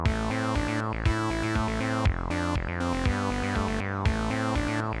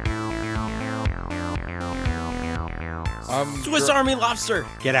Swiss Army lobster.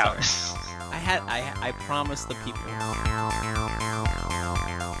 Get out. I promised the people.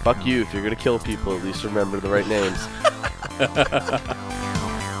 Fuck you. If you're gonna kill people, at least remember the right names.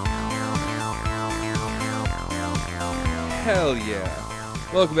 Hell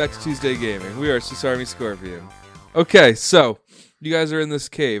yeah. Welcome back to Tuesday Gaming. We are Swiss Army Scorpion. Okay, so you guys are in this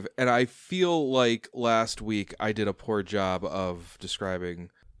cave, and I feel like last week I did a poor job of describing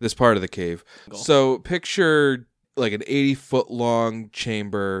this part of the cave. So picture like an 80-foot long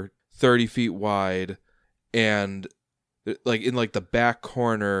chamber, 30 feet wide, and like in like the back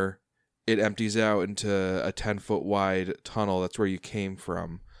corner, it empties out into a 10-foot wide tunnel. That's where you came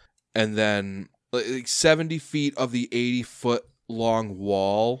from. And then like 70 feet of the 80-foot long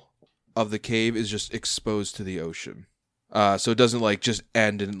wall of the cave is just exposed to the ocean. So it doesn't like just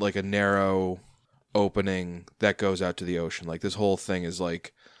end in like a narrow opening that goes out to the ocean. Like this whole thing is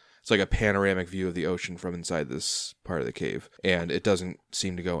like, it's like a panoramic view of the ocean from inside this part of the cave. And it doesn't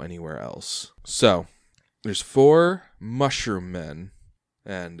seem to go anywhere else. So there's 4 mushroom men,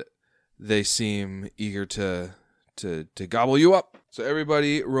 and they seem eager to gobble you up. So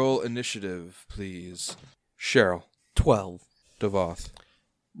everybody roll initiative, please. Cheryl. 12. Devoth.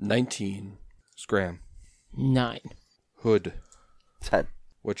 19. Scram. 9. Hood. 10.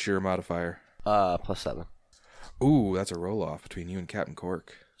 What's your modifier? Plus 7. Ooh, that's a roll-off between you and Captain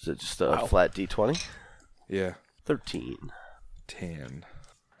Cork. Is it just a flat D20? Yeah. 13. 10.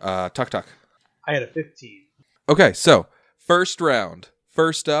 Tuck. I had a 15. Okay, so first round.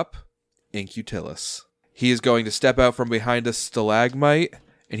 First up, Incutilus. He is going to step out from behind a stalagmite,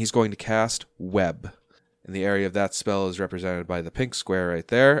 and he's going to cast Web. And the area of that spell is represented by the pink square right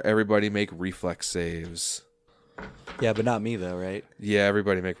there. Everybody make reflex saves. Yeah, but not me, though, right? Yeah,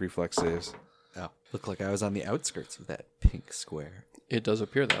 everybody make reflex saves. Oh, looked like I was on the outskirts of that pink square. It does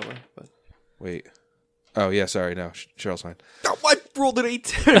appear that way, but Wait. Oh, yeah, sorry. No, Cheryl's fine. Oh, I rolled an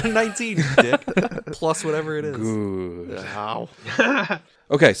 18, 19, you dick. Plus whatever it is. Good. Ow.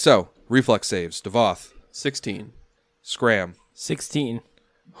 Okay, so reflex saves. Devoth. 16. Scram. 16.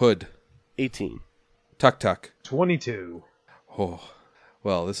 Hood. 18. Tuck. 22. Oh,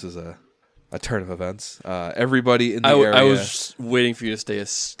 well, this is a turn of events. Everybody in the area. I was just waiting for you to stay a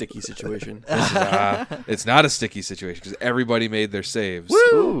sticky situation. It's not a sticky situation because everybody made their saves,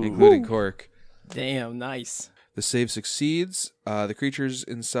 Woo! including Cork. Damn, nice. The save succeeds. The creature's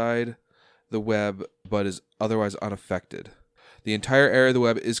inside the web, but is otherwise unaffected. The entire area of the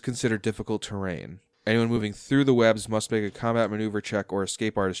web is considered difficult terrain. Anyone moving through the webs must make a combat maneuver check or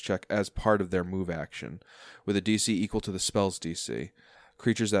escape artist check as part of their move action, with a DC equal to the spell's DC.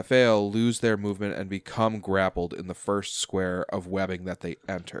 Creatures that fail lose their movement and become grappled in the first square of webbing that they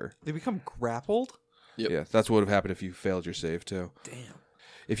enter. They become grappled? Yep. Yeah, that's what would have happened if you failed your save, too. Damn.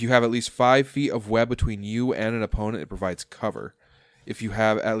 If you have at least 5 feet of web between you and an opponent, it provides cover. If you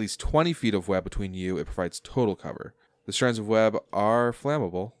have at least 20 feet of web between you, it provides total cover. The strands of web are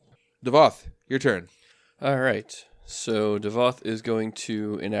flammable. Devoth, your turn. All right. So Devoth is going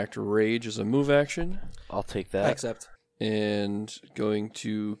to enact Rage as a move action I'll take I that. accept. and going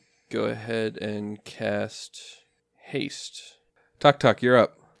to go ahead and cast Haste. Tuck, you're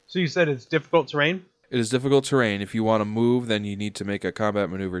up. So you said it's difficult terrain? It is difficult terrain. If you want to move, then you need to make a combat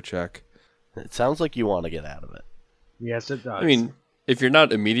maneuver check. It sounds like you want to get out of it. Yes, it does. I mean, if you're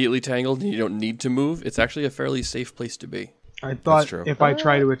not immediately tangled and you don't need to move, it's actually a fairly safe place to be. I thought true. if I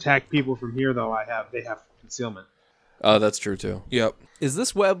try to attack people from here, though, they have concealment. That's true too. Yep. Is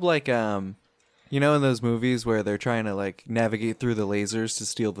this web like, you know in those movies where they're trying to, like, navigate through the lasers to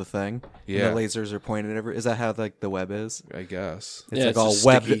steal the thing? Yeah. And the lasers are pointed every... Is that how, like, the web is? I guess. It's Yeah, like it's all just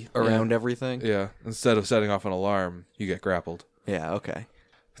webbed sticky. around everything? Yeah. Instead of setting off an alarm, you get grappled. Yeah, okay.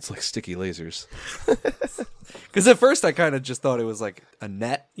 It's like sticky lasers. Because at first I kind of just thought it was like a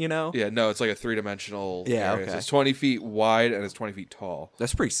net, you know? Yeah, no, it's like a 3-dimensional Yeah, area. So okay. it's 20 feet wide and it's 20 feet tall.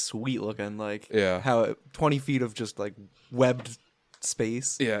 That's pretty sweet looking. Like, Yeah. how 20 feet of just like webbed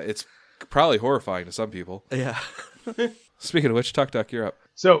space. Yeah, it's probably horrifying to some people. Yeah. Speaking of which, Tuck, you're up.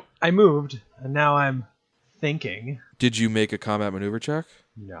 So I moved, and now I'm thinking, Did you make a combat maneuver check?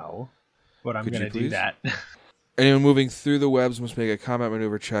 no, but I'm Could you going to do please? that. Anyone moving through the webs must make a combat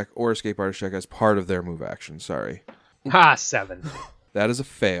maneuver check or escape artist check as part of their move action. Sorry. Ha, 7. That is a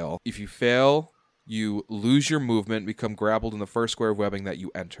fail. If you fail, you lose your movement, become grappled in the first square of webbing that you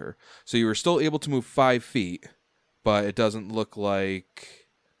enter. So you are still able to move 5 feet, but it doesn't look like...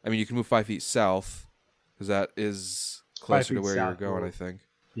 I mean, you can move 5 feet south, because that is closer to feet where you were south, going, or- I think.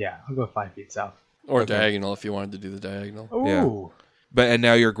 Yeah, I'll go 5 feet south. Or Okay. diagonal if you wanted to do the diagonal. Ooh. And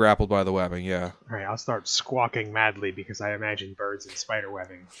now you're grappled by the webbing. Yeah. All right, I'll start squawking madly because I imagine birds and spider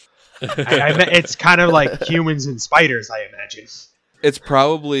webbing. It's kind of like humans and spiders, I imagine. It's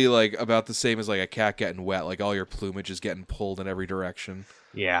probably like about the same as like a cat getting wet. Like all your plumage is getting pulled in every direction.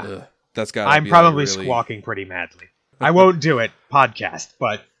 Yeah. Ugh. That's got. I'm be probably like really... squawking pretty madly. I won't do it, podcast,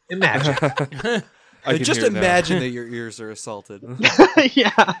 but imagine. I can Just hear it now. imagine that your ears are assaulted.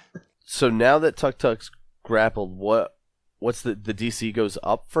 Yeah. So now that Tuk Tuk's grappled, what's the DC goes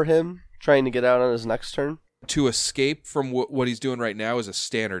up for him trying to get out on his next turn? To escape from what he's doing right now is a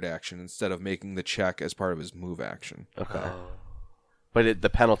standard action instead of making the check as part of his move action. Okay. But the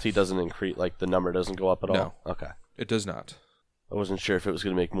penalty doesn't increase, like the number doesn't go up at all? No. Okay. It does not. I wasn't sure if it was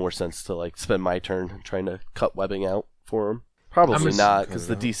going to make more sense to like spend my turn trying to cut webbing out for him. Probably not, because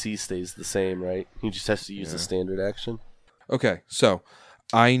the DC stays the same, right? He just has to use the standard action. Okay, so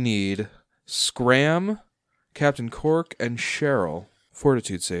I need Scram, Captain Cork, and Cheryl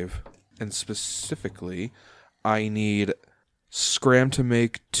Fortitude save. And specifically, I need Scram to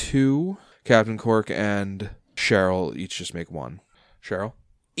make 2, Captain Cork and Cheryl each just make 1. Cheryl?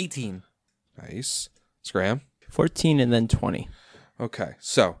 18. Nice. Scram? 14 and then 20. Okay,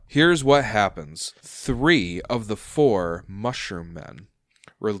 so here's what happens. 3 of the 4 mushroom men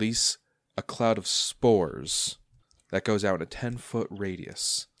release a cloud of spores that goes out in a 10-foot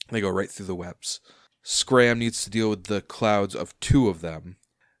radius. They go right through the webs. Scram needs to deal with the clouds of 2 of them,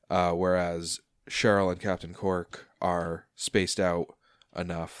 whereas Cheryl and Captain Cork are spaced out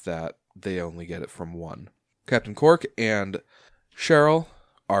enough that they only get it from 1. Captain Cork and Cheryl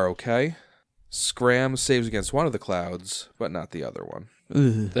are okay. Scram saves against one of the clouds, but not the other one.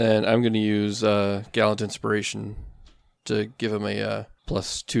 Then I'm going to use Gallant Inspiration to give him a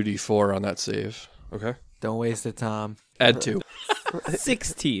plus 2d4 on that save. Okay. Don't waste it, Tom. Add 2.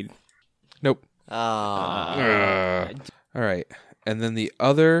 16. Nope. Ah. All right. And then the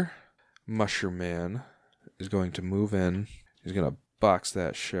other mushroom man is going to move in. He's going to box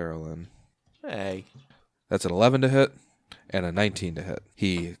that Cheryl in. Hey. That's an 11 to hit and a 19 to hit.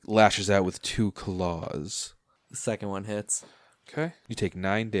 He lashes out with 2 claws. The second one hits. Okay. You take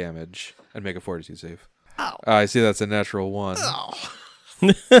 9 damage and make a fortitude save. Ow. I see that's a natural 1.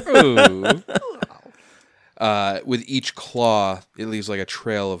 Ooh. With each claw, it leaves like a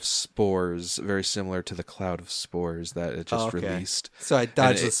trail of spores, very similar to the cloud of spores that it just released. So I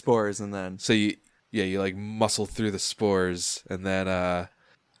dodge And the spores and then... So you like muscle through the spores, and then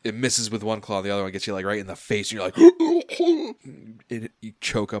it misses with one claw, the other one gets you like right in the face, and you're like, you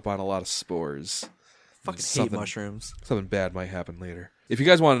choke up on a lot of spores. Fucking hate mushrooms. Something bad might happen later. If you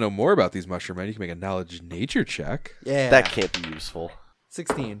guys want to know more about these mushroom men, you can make a knowledge nature check. Yeah. That can't be useful.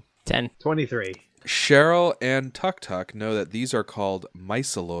 16. 10. 23. Cheryl and Tuk Tuk know that these are called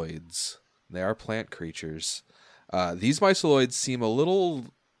myceloids. They are plant creatures. These myceloids seem a little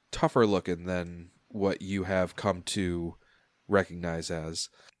tougher looking than what you have come to recognize as.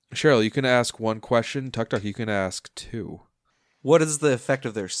 Cheryl, you can ask 1 question. Tuk Tuk, you can ask 2. What is the effect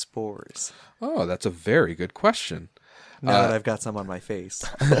of their spores? Oh, that's a very good question. Now that I've got some on my face.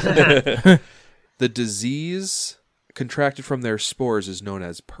 The disease contracted from their spores is known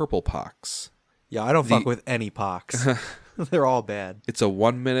as purple pox. Yeah, I don't fuck with any pox. They're all bad. It's a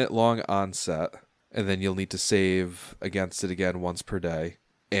 1 minute long onset, and then you'll need to save against it again once per day.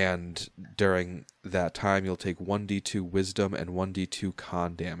 And during that time, you'll take 1d2 wisdom and 1d2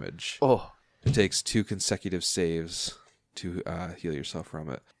 con damage. Oh. It takes 2 consecutive saves to heal yourself from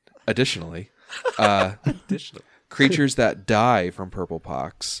it. Additionally, creatures that die from purple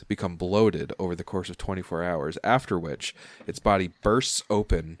pox become bloated over the course of 24 hours, after which its body bursts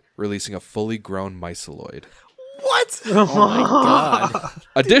open, releasing a fully grown myceloid. What? Oh my god.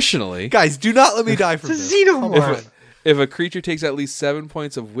 Additionally, Guys, do not let me die from It's a this. xenomorph. if a creature takes at least 7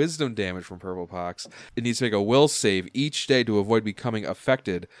 points of wisdom damage from purple pox, it needs to make a will save each day to avoid becoming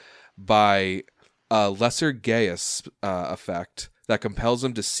affected by a lesser Gaius effect that compels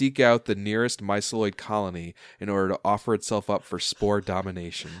them to seek out the nearest myceloid colony in order to offer itself up for spore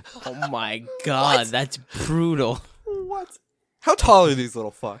domination. Oh my god, that's brutal. What? How tall are these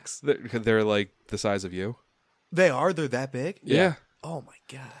little fucks? They're like the size of you. They are? They're that big? Yeah. Oh my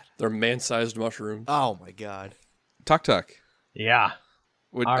god. They're man-sized mushrooms. Oh my god. Tuk Tuk. Yeah.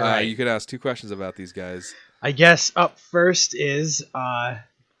 Would, All right. You could ask 2 questions about these guys. I guess up first is,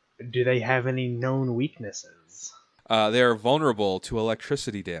 do they have any known weaknesses? They are vulnerable to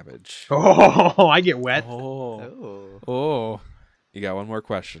electricity damage. Oh, I get wet. Oh. Oh. Oh. You got 1 more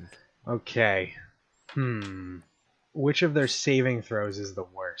question. Okay. Which of their saving throws is the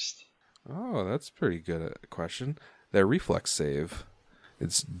worst? Oh, that's pretty good a question. Their reflex save.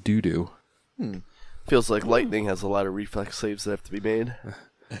 It's doo-doo. Feels like lightning has a lot of reflex saves that have to be made.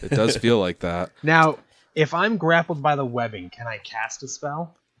 It does feel like that. Now, if I'm grappled by the webbing, can I cast a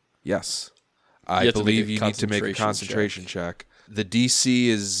spell? Yes. You I have to make believe a you need to make a concentration concentration check. The DC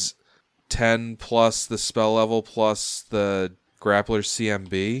is 10 plus the spell level plus the grappler's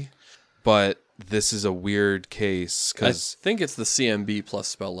CMB, but this is a weird case I because think it's the CMB plus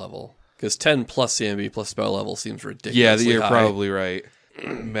spell level. Because 10 plus CMB plus spell level seems ridiculous. yeah, you're probably right.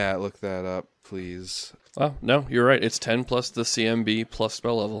 Matt, look that up, please. Oh, no, you're right. It's 10 plus the CMB plus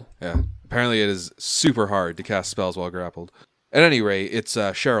spell level. Yeah. Apparently, it is super hard to cast spells while grappled. At any rate, it's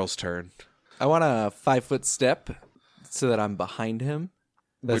Cheryl's turn. I want a 5-foot step so that I'm behind him.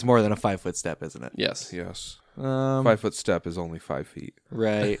 That's more than a 5-foot step, isn't it? Yes. Yes. 5-foot step is only 5 feet.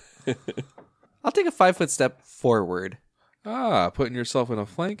 Right. I'll take a 5-foot step forward. Putting yourself in a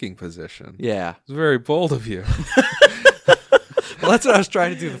flanking position. Yeah. It's very bold of you. Well, that's what I was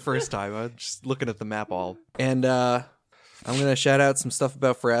trying to do the first time. I was just looking at the map all. And I'm going to shout out some stuff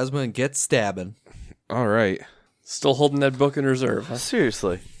about Pharasma and get stabbing. All right. Still holding that book in reserve, huh?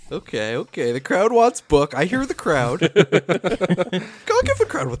 Seriously. Okay. The crowd wants book. I hear the crowd. I'll give the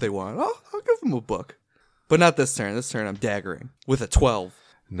crowd what they want. I'll give them a book. But not this turn. This turn I'm daggering with a 12.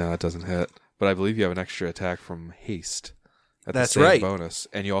 No, it doesn't hit. But I believe you have an extra attack from haste. At That's the same right. bonus.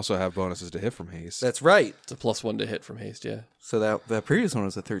 And you also have bonuses to hit from haste. That's right. It's a +1 to hit from haste, yeah. So that previous one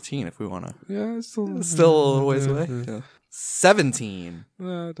was a 13 if we want to. Yeah, it's still Still a little ways away. Yeah. 17.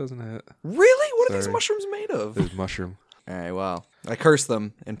 No, it doesn't hit. Really? What are these Sorry. mushrooms made of? There's mushroom. All right, well, I curse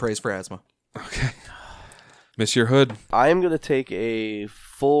them and praise Pharasma. Okay. Monsieur Hood. I am going to take a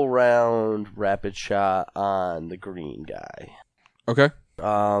full round rapid shot on the green guy. Okay.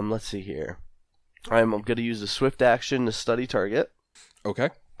 Let's see here. I'm going to use a swift action to study target. Okay.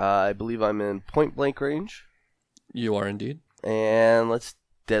 I believe I'm in point blank range. You are indeed. And let's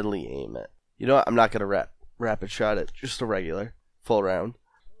deadly aim it. You know what? I'm not going to rapid shot it. Just a regular. Full round.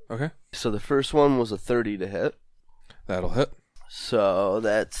 Okay. So the first one was a 30 to hit. That'll hit. So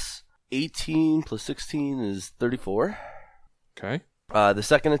that's 18 plus 16 is 34. Okay. The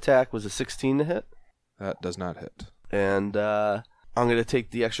second attack was a 16 to hit. That does not hit. And I'm going to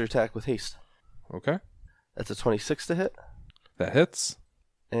take the extra attack with haste. Okay. That's a 26 to hit. That hits.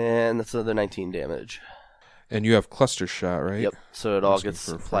 And that's another 19 damage. And you have cluster shot, right? Yep. So it all Just gets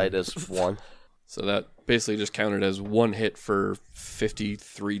for applied fun. as one. So that basically just counted as 1 hit for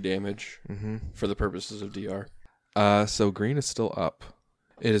 53 damage Mm-hmm. for the purposes of DR. So green is still up.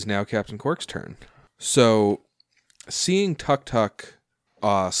 It is now Captain Cork's turn. So, seeing Tuk Tuk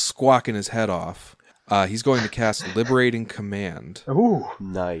squawking his head off, he's going to cast Liberating Command. Ooh.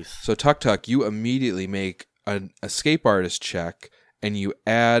 Nice. So Tuk Tuk, you immediately make an escape artist check, and you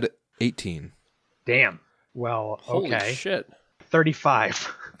add 18. Damn. Well, Holy okay. shit.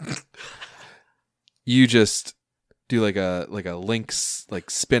 35. You just do like a Link's like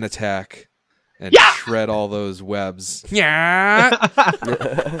spin attack and Yeah! shred all those webs. Yeah.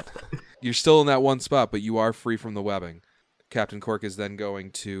 You're still in that one spot, but you are free from the webbing. Captain Cork is then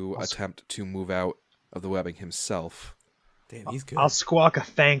going to attempt to move out of the webbing himself. Damn, he's good. I'll squawk a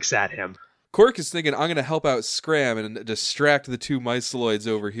thanks at him. Cork is thinking, I'm going to help out Scram and distract the two Myceloids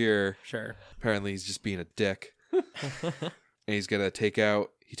over here. Sure. Apparently, he's just being a dick. And he's going to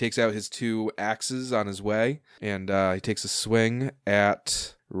takes out his 2 axes on his way, and he takes a swing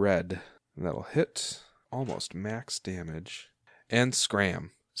at Red. And that'll hit almost max damage. And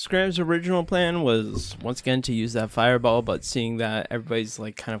Scram. Scram's original plan was once again to use that fireball, but seeing that everybody's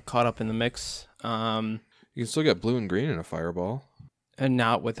like kind of caught up in the mix, You can still get blue and green in a fireball. and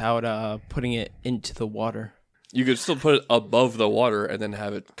not without putting it into the water. You could still put it above the water and then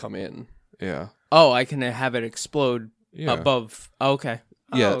have it come in. Yeah. Oh, I can have it explode Yeah. above. Oh, okay.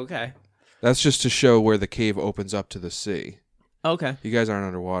 Oh, Yeah. okay. That's just to show where the cave opens up to the sea. Okay. You guys aren't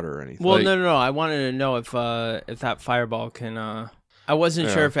underwater or anything. Well, Like- no. I wanted to know if that fireball can. I wasn't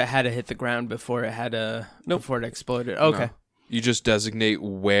Yeah. sure if it had to hit the ground before it had before it exploded. Okay. No. You just designate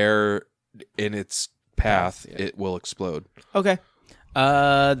where in its path Yeah. it will explode. Okay.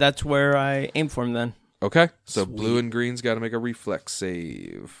 That's where I aim for him then. Okay. So blue and green's got to make a reflex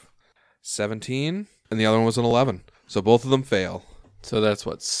save. 17, and the other one was an 11. So both of them fail. So that's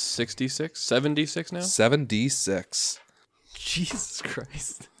what, 66? 76 now? 7d6. Jesus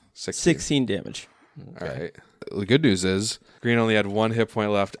Christ. 16 damage. All right. The good news is green only had 1 hit point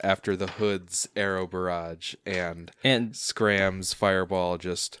left after the Hood's arrow barrage, and And Scram's fireball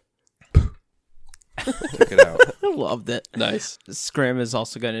just took it out. I loved it. Nice. Scram is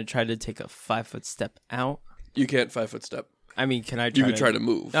also going to try to take a 5-foot step out. You can't 5-foot step. I mean, can I try You could try to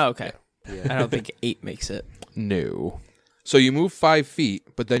move. Oh, okay. I don't think 8 makes it. No. So you move 5 feet,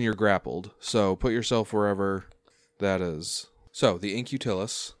 but then you're grappled. So put yourself wherever that is. So the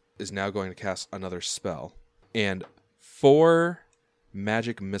Incutilis is now going to cast another spell. And 4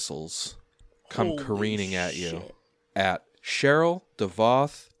 magic missiles come careening at you. At Cheryl,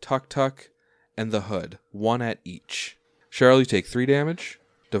 Devoth, Tuk Tuk, and the Hood. 1 at each. Cheryl, you take 3 damage.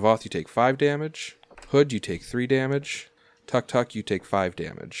 Devoth, you take 5 damage. Hood, you take 3 damage. Tuk Tuk, you take 5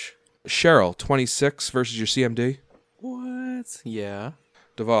 damage. Cheryl, 26 versus your CMD. What? Yeah.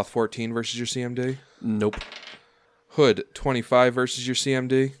 Devoth, 14 versus your CMD. Nope. Hood, 25 versus your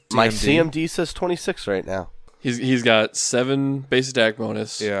CMD. My CMD says 26 right now. He's got 7 base attack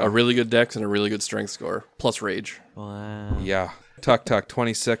bonus, Yeah. a really good dex, and a really good strength score, plus rage. Wow. Yeah. Tuk Tuk,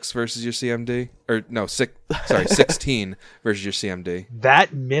 26 versus your CMD. Or, no, 16 versus your CMD.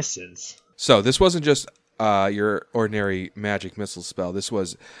 That misses. So this wasn't just your ordinary magic missile spell. This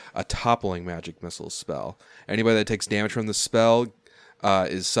was a toppling magic missile spell. Anybody that takes damage from the spell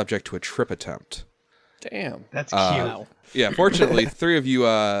is subject to a trip attempt. Damn. That's cute. Yeah, fortunately, 3 of you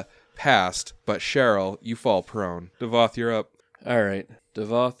passed, but Cheryl, you fall prone. Devoth, you're up. All right.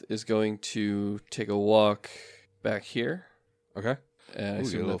 Devoth is going to take a walk back here. Okay. And I Ooh,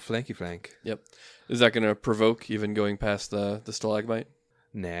 assume you're a little that- flanky flank. Yep. Is that going to provoke even going past the stalagmite?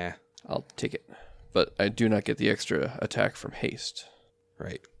 Nah. I'll take it. But I do not get the extra attack from haste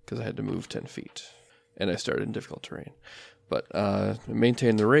Right. because I had to move 10 feet. And I started in difficult terrain. But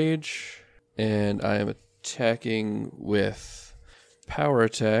maintain the rage. And I am attacking with power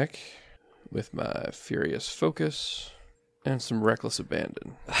attack with my furious focus and some reckless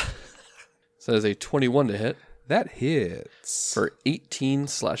abandon. So that is a 21 to hit That hits. for 18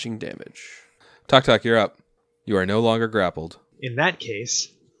 slashing damage. Tuk Tuk, you're up. You are no longer grappled. In that case,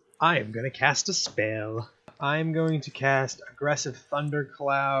 I am going to cast a spell. I'm going to cast Aggressive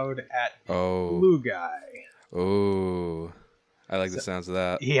Thundercloud at Oh. Blue Guy. Oh. I like the sounds of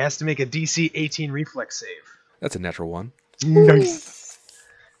that. He has to make a DC 18 reflex save. That's a natural 1. Nice.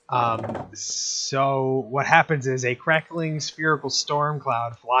 So what happens is a crackling spherical storm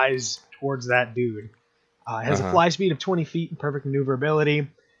cloud flies towards that dude. It has a fly speed of 20 feet and perfect maneuverability.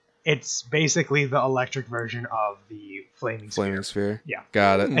 It's basically the electric version of the flaming sphere. Flaming sphere. Yeah.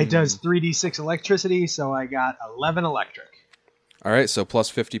 Got it. It does 3d6 electricity, so I got 11 electric. All right, so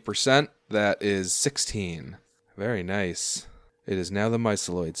plus 50%. That is 16. Very nice. It is now the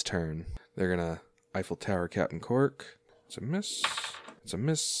Myceloid's turn. They're going to Eiffel Tower Captain Cork. It's a miss. It's a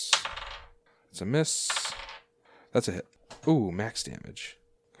miss. It's a miss. That's a hit. Ooh, max damage.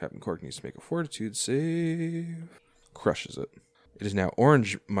 Captain Cork needs to make a fortitude save. Crushes it. It is now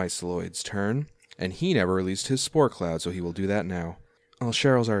Orange Myceloid's turn, and he never released his Spore Cloud, so he will do that now. Well,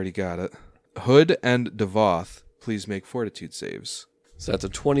 Cheryl's already got it. Hood and Devoth, please make fortitude saves. So that's a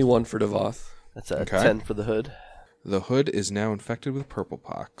 21 for Devoth. That's a Okay. 10 for the Hood. The Hood is now infected with purple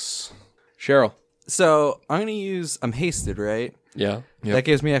pox. Cheryl. So I'm hasted, right? Yeah. Yep. That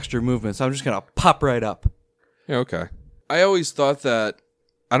gives me extra movement, so I'm just gonna pop right up. Yeah, okay. I always thought that,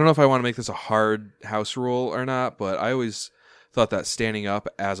 I don't know if I want to make this a hard house rule or not, but I always thought that standing up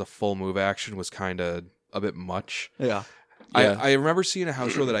as a full move action was kind of a bit much. Yeah. Yeah. I remember seeing a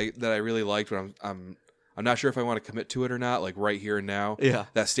house rule that I really liked, but I'm not sure if I want to commit to it or not, like right here and now. Yeah.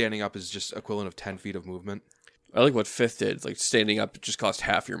 That standing up is just equivalent of 10 feet of movement. I like what Fifth did. Like standing up just cost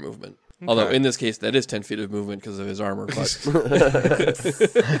half your movement. Although in this case, that is 10 feet of movement because of his armor. But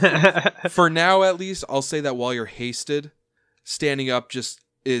For now, at least, I'll say that while you're hasted, standing up just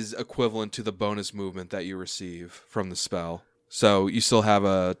is equivalent to the bonus movement that you receive from the spell. So you still have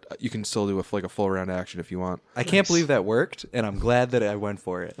you can still do a full round action if you want. I can't believe that worked, and I'm glad that I went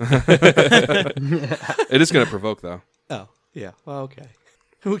for it. It is going to provoke though. Oh, yeah. Well, okay.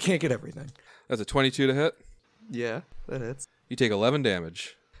 We can't get everything. That's a 22 to hit. Yeah, that hits. You take 11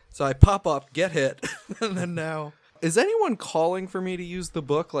 damage. So I pop up, get hit, and then now... Is anyone calling for me to use the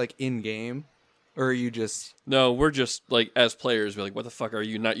book, like, in-game? Or are you just... no, we're just like, as players, we're like, what the fuck are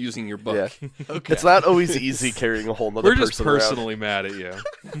you not using your book? Yeah. Okay. It's not always easy carrying a whole nother We're person just personally mad at you.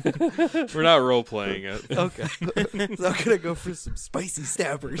 We're not role playing it. Okay. So I'm gonna go for some spicy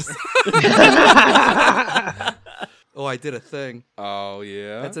stabbers. Oh, I did a thing. Oh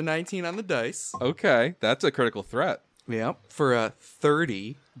yeah. That's a 19 on the dice. Okay, that's a critical threat. Yep. For a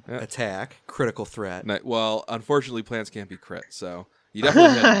 30 attack, critical threat. Well, unfortunately, plants can't be crit, so you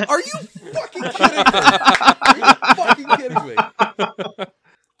definitely hit. Are you fucking kidding me? Are you fucking kidding me?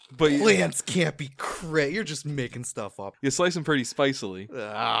 But Plants can't be crit. You're just making stuff up. you slice them pretty spicily.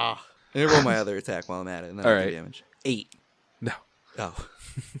 Ah. And I roll my other attack while I'm at it, and then All I'll do right. damage. 8. No. Oh.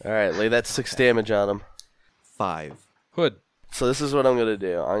 All right, lay that 6 damage on him. 5. Hood. So this is what I'm going to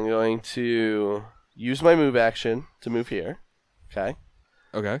do. I'm going to use my move action to move here. Okay.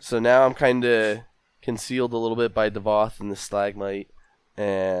 Okay. So now I'm kind of concealed a little bit by Devoth and the stalagmite,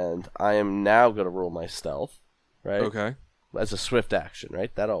 and I am now going to roll my stealth, right? Okay. As a swift action,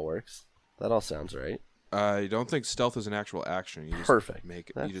 right? That all works. That all sounds right. I don't think stealth is an actual action. You just Perfect.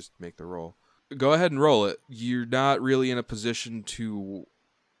 You just make the roll. Go ahead and roll it. You're not really in a position to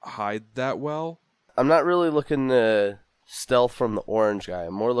hide that well. I'm not really looking to stealth from the orange guy.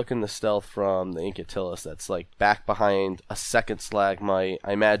 I'm more looking to stealth from the Incatilus that's like back behind a second stalagmite.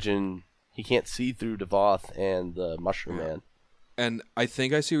 I imagine he can't see through Devoth and the Mushroom Man. And I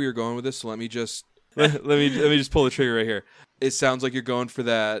think I see where you're going with this, so let me just let me just pull the trigger right here. It sounds like you're going for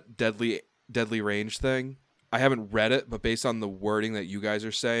that deadly range thing. I haven't read it, but based on the wording that you guys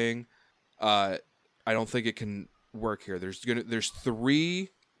are saying, I don't think it can work here. There's 3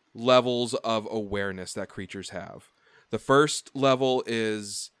 levels of awareness that creatures have. The first level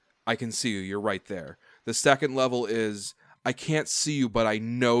is I can see you, you're right there. The second level is I can't see you, but I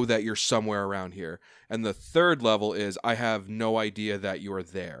know that you're somewhere around here. And the third level is I have no idea that you're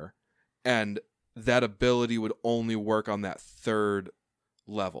there. And that ability would only work on that third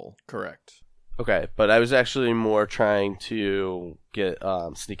level. Correct. Okay, but I was actually more trying to get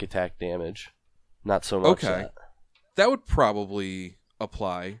sneak attack damage. Not so much that. That would probably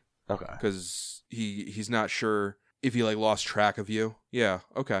apply. Okay. Because he's not sure if he lost track of you. Yeah,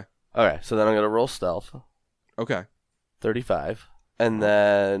 okay. Okay, so then I'm going to roll stealth. Okay. 35. And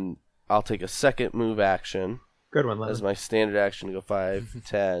then I'll take a second move action. Good one, Lemon. As my standard action to go 5,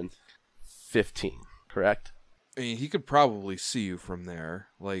 10, 15. Correct? I mean, he could probably see you from there.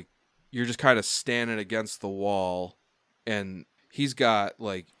 You're just kind of standing against the wall, and he's got,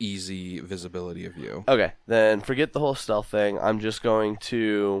 easy visibility of you. Okay, then forget the whole stealth thing. I'm just going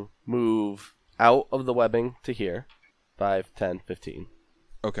to move out of the webbing to here. 5, 10, 15.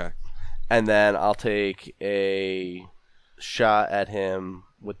 Okay. And then I'll take a shot at him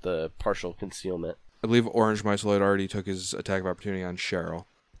with the partial concealment. I believe Orange Myceloid already took his attack of opportunity on Cheryl.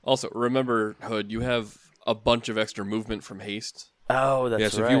 Also, remember, Hood, you have a bunch of extra movement from haste. Oh, that's right. Yeah,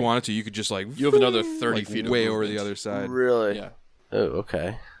 so if you wanted to, you could just You have another 30 feet of way movement. over the other side. Really? Yeah. Oh,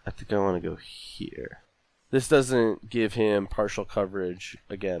 okay. I think I want to go here. This doesn't give him partial coverage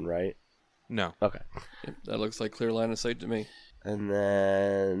again, right? No. Okay. Yep, that looks like clear line of sight to me. And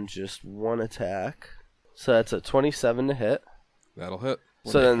then just one attack. So that's a 27 to hit. That'll hit.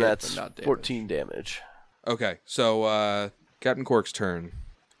 So then hit, that's but not damage. 14 damage. Okay, so Captain Cork's turn.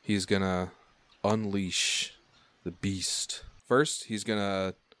 He's gonna unleash the beast. First, he's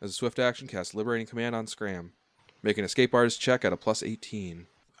gonna, as a swift action, cast Liberating Command on Scram. Make an escape artist check at a plus 18.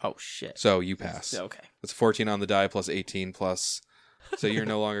 Oh, shit. So you pass. Yeah, okay. That's 14 on the die plus 18 plus. So you're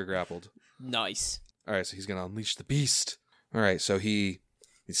no longer grappled. Nice. All right, so he's gonna unleash the beast. All right, so he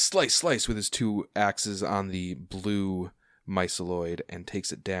slice with his 2 axes on the blue myceloid and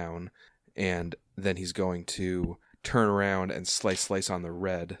takes it down, and then he's going to turn around and slice on the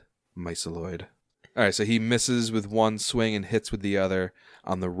red myceloid. All right, so he misses with one swing and hits with the other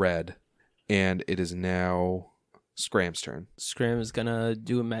on the red, and it is now Scram's turn. Scram is gonna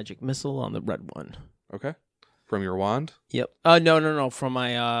do a magic missile on the red one. Okay, from your wand. Yep. No. From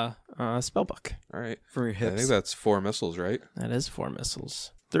my spellbook. All right, From your I hips. think that's 4 missiles, right? That is 4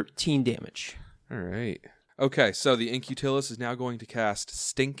 missiles. 13 damage. All right. Okay, so the Incutilus is now going to cast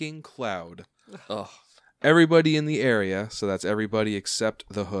Stinking Cloud. Ugh. Everybody in the area, so that's everybody except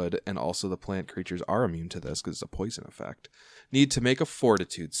the Hood, and also the plant creatures are immune to this because it's a poison effect, need to make a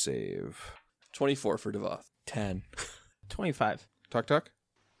Fortitude save. 24 for Devoth. 10. 25. Tuck,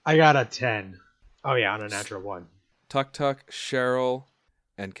 I got a 10. Oh, yeah, on a natural 1. Tuck, Cheryl,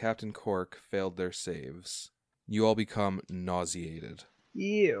 and Captain Cork failed their saves. You all become nauseated.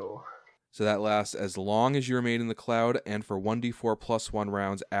 Ew. So that lasts as long as you remain in the cloud and for 1d4 plus 1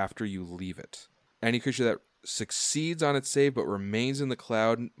 rounds after you leave it. Any creature that succeeds on its save but remains in the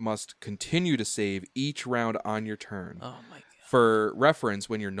cloud must continue to save each round on your turn. Oh, my God. For reference,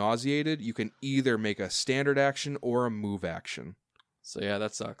 when you're nauseated, you can either make a standard action or a move action. So yeah,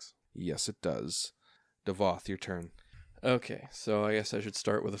 that sucks. Yes, it does. Devoth, your turn. Okay, so I guess I should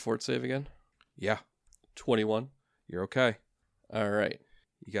start with a fort save again. Yeah, 21. you're okay. All right.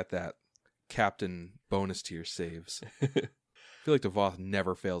 You got that captain bonus to your saves. I feel like Devoth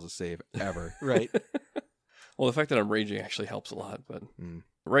never fails a save, ever. Right. Well, the fact that I'm raging actually helps a lot, but Mm.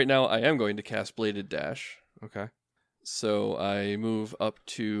 right now I am going to cast Bladed Dash. Okay. So I move up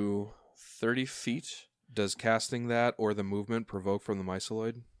to 30 feet. Does casting that or the movement provoke from the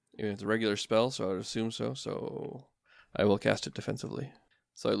myceloid? It's a regular spell, so I would assume so. So I will cast it defensively.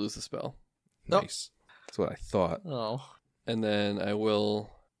 So I lose the spell. Nope. Nice. That's what I thought. Oh. And then I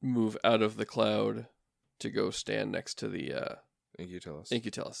will move out of the cloud to go stand next to the Incutilus.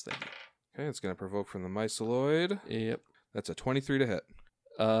 Incutilus. Thank you. Okay, it's going to provoke from the Myceloid. Yep. That's a 23 to hit.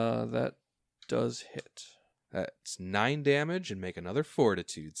 That does hit. That's 9 damage, and make another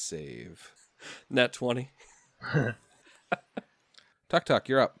Fortitude save. Nat 20. Tuck,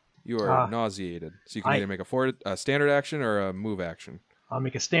 you're up. You are nauseated. So you can I- either make a standard action or a move action. I'll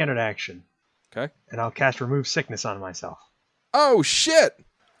make a standard action, Okay? and I'll cast Remove Sickness on myself. Oh, shit!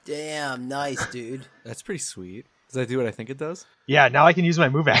 Damn, nice, dude. That's pretty sweet. Does that do what I think it does? Yeah, now I can use my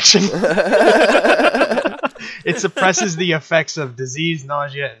move action. It suppresses the effects of disease,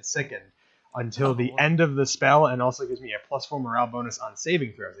 nausea, and sicken until the end of the spell, and also gives me a +4 morale bonus on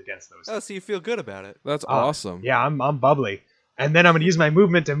saving throws against those. Oh, so you feel good about it. That's awesome. Yeah, I'm bubbly. And then I'm going to use my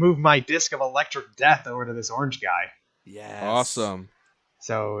movement to move my Disc of Electric Death over to this orange guy. Yes. Awesome.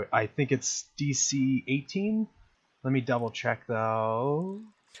 So I think it's DC 18. Let me double check, though.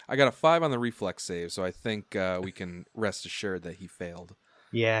 I got a 5 on the reflex save, so I think we can rest assured that he failed.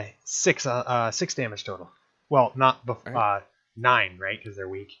 Yeah, 6 damage total. Well, not 9, right? Because they're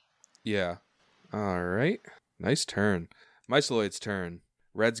weak. Yeah. All right. Nice turn. Myceloid's turn.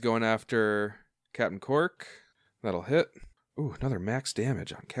 Red's going after Captain Cork. That'll hit. Ooh, another max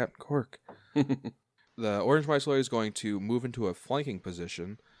damage on Captain Cork. The orange Myceloid is going to move into a flanking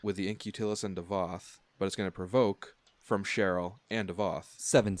position with the Incutilus and Devoth, but it's going to provoke from Cheryl and Devoth.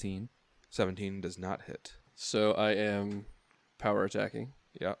 17. 17 does not hit. So I am power attacking.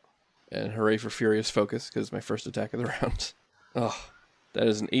 Yeah. And hooray for Furious Focus, because it's my first attack of the round. Oh, that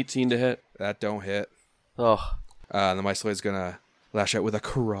is an 18 to hit. That don't hit. Oh, And the Myceloid's going to lash out with a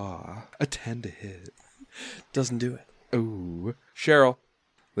Kara. A 10 to hit. Doesn't do it. Ooh. Cheryl,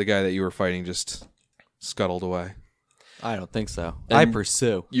 the guy that you were fighting, just scuttled away. I don't think so. And- I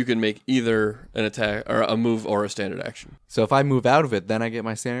pursue. You can make either an attack, or a move, or a standard action. So if I move out of it, then I get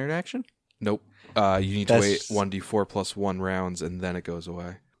my standard action? Nope. You need to wait That's- 1d4 plus 1 rounds, and then it goes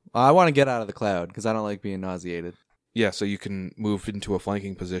away. I want to get out of the cloud because I don't like being nauseated. Yeah, so you can move into a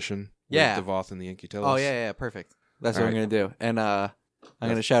flanking position Yeah. with Devoth and the Incutilus. Oh, yeah, perfect. That's what I'm Alright. going to do. And I'm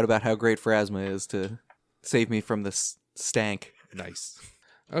going to shout about how great Phrasma is to save me from this stank. Nice.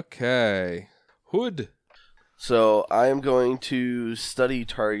 Okay. Hood. so I am going to study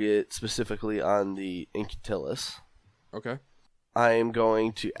target specifically on the Incutilus. Okay. I am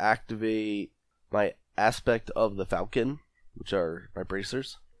going to activate my aspect of the Falcon, which are my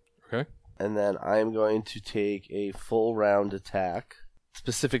bracers. Okay. And then I am going to take a full round attack,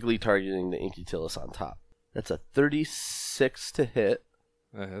 specifically targeting the Incutilus on top. That's a 36 to hit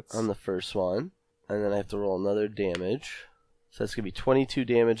That hits. on the first one. And then I have to roll another damage. So that's going to be 22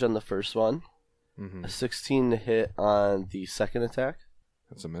 damage on the first one. Mm-hmm. A 16 to hit on the second attack.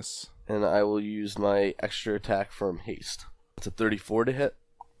 That's a miss. And I will use my extra attack from haste. It's a 34 to hit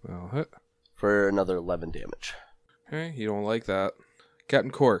That'll hit. for another 11 damage. Okay, you don't like that.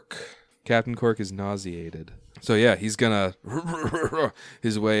 Captain Cork. Captain Cork is nauseated. So yeah, he's gonna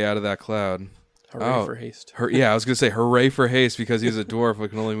his way out of that cloud. Hooray for haste. Yeah, I was gonna say hooray for haste because he's a dwarf who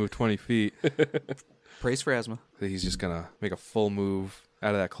can only move 20 feet. Praise Phrasma. So he's just gonna make a full move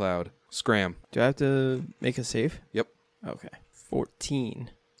out of that cloud. Scram. Do I have to make a save? Yep. Okay.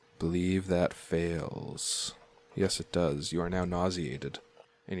 14. Believe that fails. Yes, it does. You are now nauseated,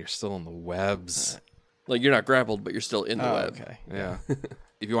 and you're still in the webs. Like, you're not grappled, but you're still in the Oh, web. okay. Yeah.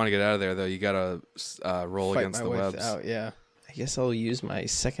 If you want to get out of there, though, you gotta roll Fight against my the way webs. out, yeah. I guess I'll use my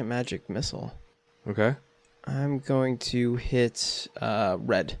second magic missile. Okay. I'm going to hit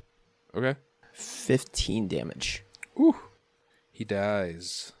red. Okay. 15 damage. Ooh. He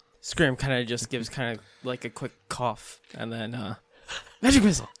dies. Scram kind of just gives kind of like a quick cough, and then magic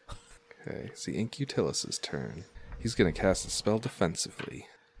missile. Okay, it's the Incutilus' turn. He's gonna cast a spell defensively.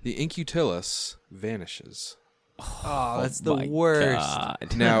 The Incutilus vanishes. Oh, that's the My worst.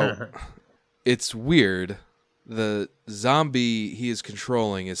 God. Now, it's weird. The zombie he is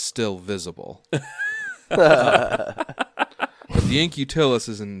controlling is still visible. But the Incutilus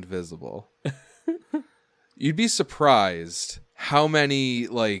is invisible. You'd be surprised how many,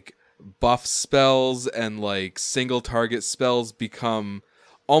 like, buff spells and, like, single target spells become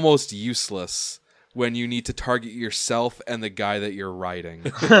almost useless when you need to target yourself and the guy that you're riding.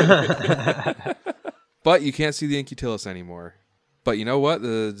 But you can't see the Incutilus anymore. But you know what?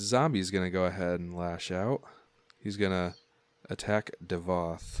 The zombie's going to go ahead and lash out. He's going to attack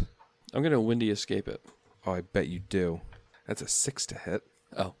Devoth. I'm going to windy escape it. Oh, I bet you do. That's a 6 to hit.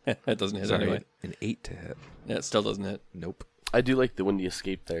 Oh, that doesn't hit Sorry, anyway. an 8 to hit. Yeah, it still doesn't hit. Nope. I do like the windy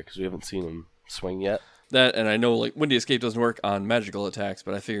escape there because we haven't seen him swing yet. That, and I know, like, windy escape doesn't work on magical attacks,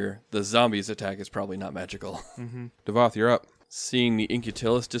 but I figure the zombie's attack is probably not magical. Devoth, you're up. Seeing the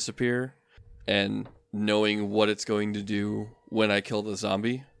Incutilus disappear and knowing what it's going to do when I kill the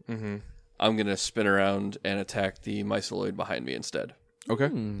zombie, Mm-hmm. I'm going to spin around and attack the myceloid behind me instead. Okay.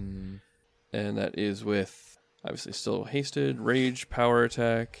 And that is with, obviously, still hasted, rage, power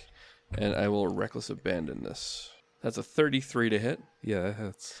attack, and I will reckless abandon this. That's a 33 to hit Yeah, that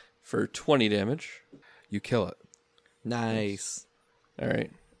hits. for 20 damage. You kill it. Nice. All right.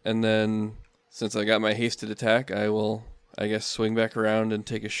 And then, since I got my hasted attack, I will, I guess, swing back around and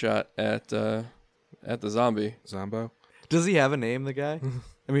take a shot at the zombie. Zombo. Does he have a name, the guy?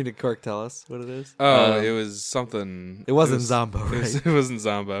 I mean, did Cork tell us what it is? Oh, it was something. It wasn't Zombo, It right? wasn't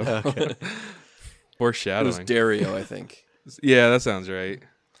Zombo. Okay. It Foreshadowing. was Dario, I think. Yeah, that sounds right.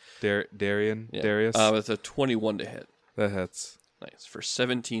 Darian? Yeah. Darius? It's a 21 to hit. That hits. Nice. For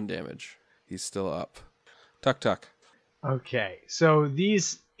 17 damage. He's still up. Tuck. Okay, so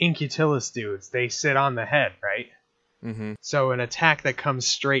these Incutilus dudes, they sit on the head, right? Mm-hmm. So an attack that comes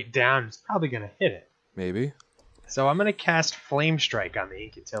straight down is probably going to hit it. Maybe. So I'm going to cast Flame Strike on the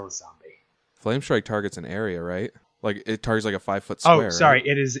Incutilus zombie. Flame Strike targets an area, right? Like, it targets like a 5-foot square. Oh, sorry, right?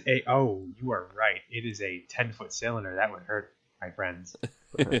 it is a... Oh, you are right. It is a 10-foot cylinder. That would hurt, my friends.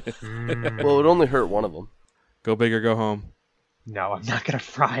 Well, it would only hurt one of them. Go big or go home. No, I'm not going to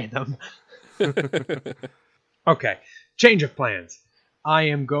fry them. Okay, change of plans. I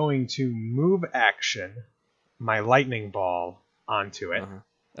am going to move action my lightning ball onto it.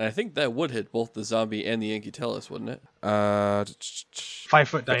 And I think that would hit both the zombie and the Incutelus, wouldn't it?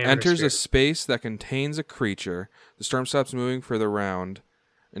 5-foot diameter Enters sphere. a space that contains a creature. The storm stops moving for the round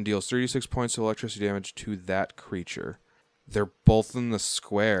and deals 36 points of electricity damage to that creature. They're both in the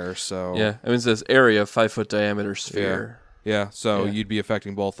square, so... Yeah. I mean, it says area, 5-foot diameter sphere. Yeah, so Yeah. you'd be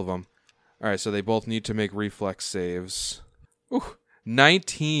affecting both of them. All right, so they both need to make reflex saves. Ooh,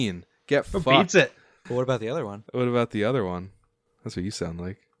 19. Get Who fucked. beats it? But what about the other one? What about the other one? That's what you sound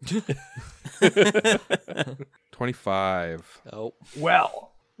like. 25. Oh.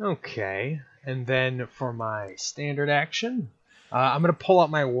 Well, okay. And then for my standard action, I'm going to pull out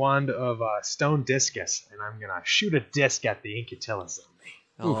my wand of stone discus, and I'm going to shoot a disc at the Incutilus zombie.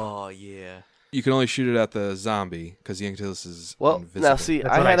 Oh, yeah. You can only shoot it at the zombie because the Incutilus is Well, invisible. now see,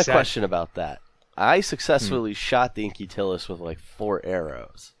 That's I what had I a said. question about that. I successfully shot the Incutilus with like 4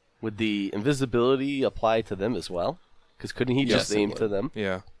 arrows. Would the invisibility apply to them as well? Because couldn't he Yes, just it aim would. to them?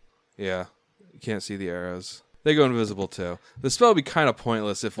 Yeah. You can't see the arrows. They go invisible too. The spell would be kind of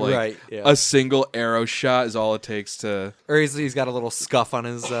pointless if like Right, yeah. a single arrow shot is all it takes to. Or he's got a little scuff on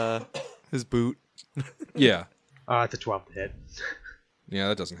his boot. Yeah. It's a 12 to hit. Yeah,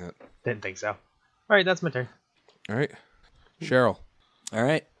 that doesn't hit. Didn't think so. All right, that's my turn. All right. Cheryl, All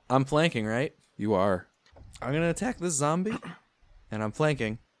right. I'm flanking, right? you are. I'm going to attack this zombie. And I'm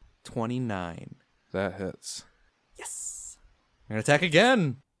flanking. 29. That hits. Yes. I'm going to attack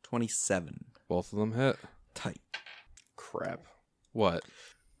again. 27. Both of them hit. Tight. Crap. What?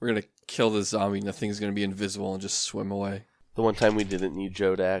 We're going to kill the zombie and the thing's going to be invisible and just swim away. The one time we didn't need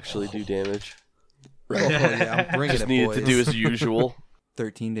Joe to actually do damage. Oh, yeah. I'm bringing Just it, needed boys. to do as usual.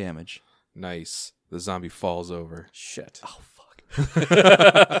 13 damage. Nice. The zombie falls over. Shit. Oh,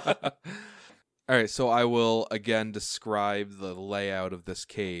 fuck. All right, so I will again describe the layout of this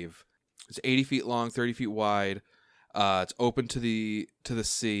cave. It's 80 feet long, 30 feet wide. It's open to the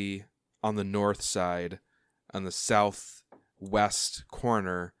sea on the north side. On the southwest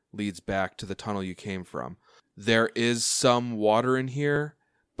corner leads back to the tunnel you came from. There is some water in here,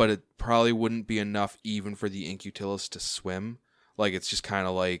 but it probably wouldn't be enough even for the Incutilus to swim. Like it's just kind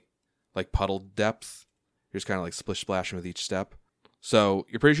of like puddle depth. You're just kind of like splish splashing with each step. So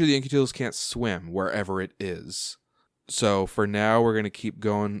you're pretty sure the Incutilus can't swim wherever it is. So for now, we're going to keep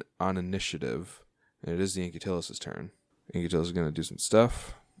going on initiative. And it is the Incutilus' turn. Incutilus is going to do some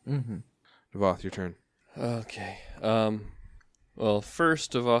stuff. Mm-hmm. Devoth, your turn. Okay. Well,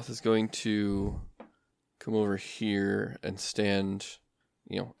 first, Devoth is going to come over here and stand,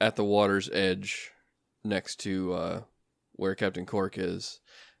 at the water's edge next to where Captain Cork is,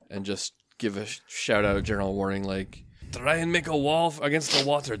 and just give a shout out, a general warning, like, try and make a wall against the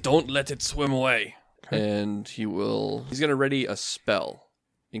water. Don't let it swim away. And he's going to ready a spell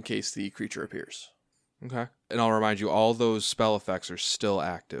in case the creature appears. Okay. And I'll remind you, all those spell effects are still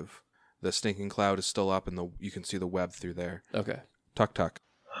active. The Stinking Cloud is still up, and you can see the web through there. Okay. Tuck, tuck.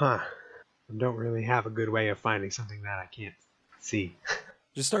 Huh. I don't really have a good way of finding something that I can't see.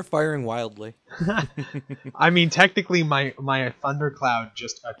 Just start firing wildly. I mean, technically, my thundercloud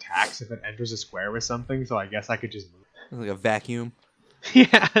just attacks if it enters a square with something, so I guess I could just move. Like a vacuum.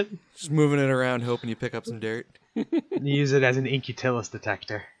 Yeah. Just moving it around, hoping you pick up some dirt. Use it as an Incutilus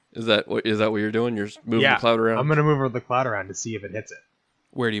detector. Is that what you're doing? You're moving Yeah, the cloud around? I'm going to move the cloud around to see if it hits it.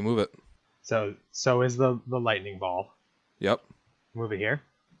 Where do you move it? So is the lightning ball. Yep. Move it here,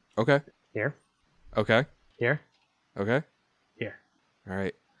 Okay. here, Okay. here, Okay. here. All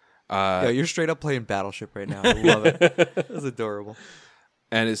right. Yeah, you're straight up playing Battleship right now. I love it. That's adorable.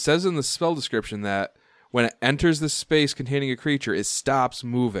 And it says in the spell description that when it enters the space containing a creature, it stops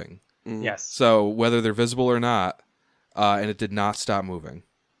moving. Yes. So whether they're visible or not, and it did not stop moving.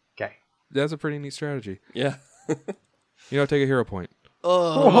 Okay. That's a pretty neat strategy. Yeah. Take a hero point.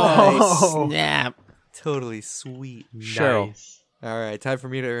 Oh, Whoa. snap. Totally sweet. Cheryl. Nice. All right, time for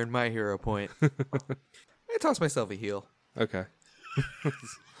me to earn my hero point. I toss myself a heal. Okay.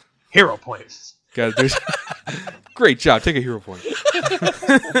 Hero points. Gotta do. Great job. Take a hero point.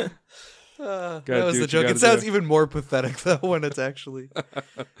 That do was the what you joke. gotta It sounds do. even more pathetic though when it's actually.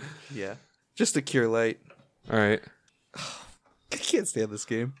 Yeah, just a cure light. All right. I can't stand this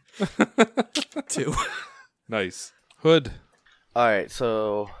game. 2. Nice. Hood. All right,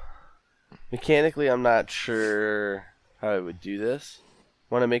 so mechanically, I'm not sure how I would do this.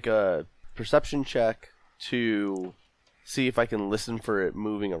 Want to make a perception check to see if I can listen for it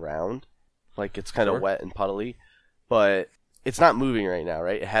moving around. Like it's kind of Sure. wet and puddly, but it's not moving right now,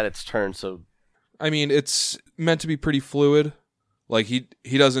 right? It had its turn, so I mean, it's meant to be pretty fluid. Like he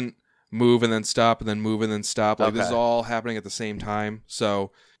doesn't move and then stop and then move and then stop. Like this is Okay. all happening at the same time.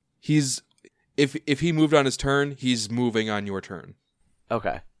 So he's if he moved on his turn, he's moving on your turn.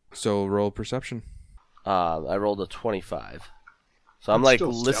 okay. So roll perception. I rolled a 25, so I'm That's like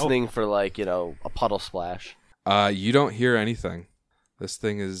still listening for like a puddle splash. You don't hear anything. This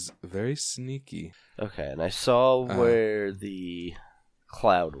thing is very sneaky. Okay, and I saw where the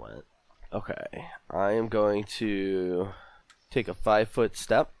cloud went. Okay, I am going to take a 5-foot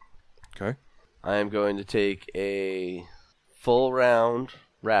step. Okay. I am going to take a full round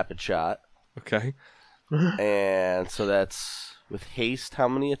rapid shot. Okay. And so that's with haste. How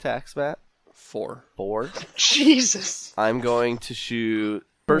many attacks, Matt? 4. 4. Jesus. I'm going to shoot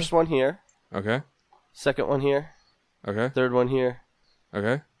first one here, Okay. second one here, Okay. third one here,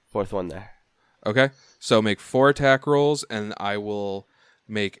 Okay. fourth one there. Okay. So make 4 attack rolls, and I will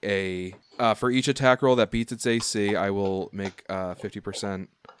make a for each attack roll that beats its AC. I will make 50%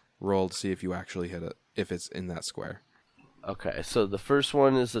 roll to see if you actually hit it, if it's in that square. Okay, so the first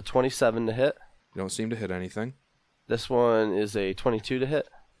one is a 27 to hit. You don't seem to hit anything. This one is a 22 to hit.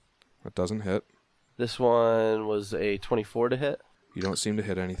 That doesn't hit. This one was a 24 to hit. You don't seem to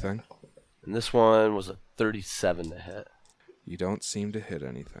hit anything. And this one was a 37 to hit. You don't seem to hit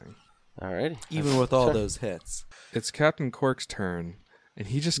anything. Alrighty. Even with all those hits. It's Captain Cork's turn, and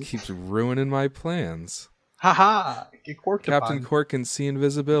he just keeps ruining my plans. Haha. Get corked Captain upon. Cork can see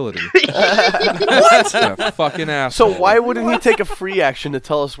invisibility. What? That fucking asshole. So why wouldn't he take a free action to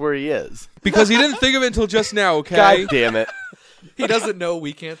tell us where he is? Because he didn't think of it until just now, okay? God damn it. He doesn't know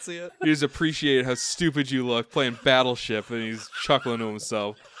we can't see it. He just appreciated how stupid you look playing Battleship, and he's chuckling to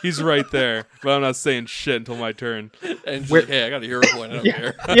himself. He's right there, but I'm not saying shit until my turn. And she's Where- like, hey, I got a hero point. I don't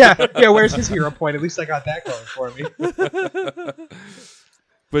care. Yeah. Where's his hero point? At least I got that going for me.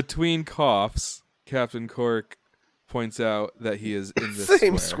 Between coughs, Captain Cork points out that he is in this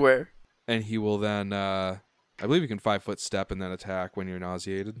Same square. and he will then, I believe you can 5-foot step and then attack when you're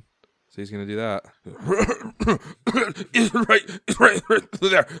nauseated. So he's gonna do that. It's right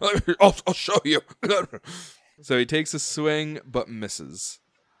there. I'll show you. So he takes a swing, but misses.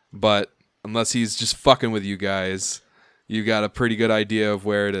 But unless he's just fucking with you guys, you got a pretty good idea of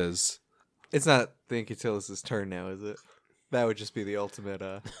where it is. It's not the Incutilus' turn now, is it? That would just be the ultimate.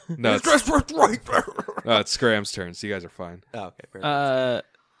 No, it's right there. No, it's Scram's turn. So you guys are fine. Oh, okay. Fair enough.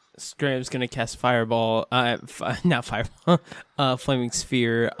 Scram's gonna cast Fireball. Not Fireball. Flaming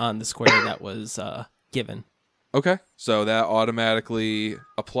Sphere on the square that was given. Okay, so that automatically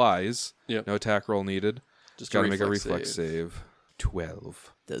applies. Yep. No attack roll needed. Just Got to make a reflex save.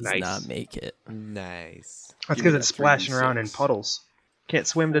 12. Does Nice. not make it. Nice. That's Give me because it's that splashing around in 3d6. puddles. Can't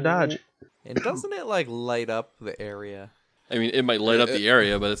swim to dodge. And doesn't it like light up the area? I mean, it might light up the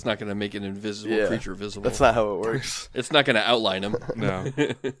area, but it's not going to make an invisible Yeah, creature visible. That's not how it works. It's not going to outline him. No.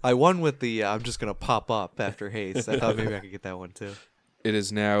 I won with the I'm just gonna pop up after haste. I thought maybe I could get that one too. It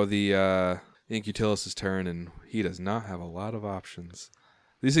is now the Incutilus' turn, and he does not have a lot of options.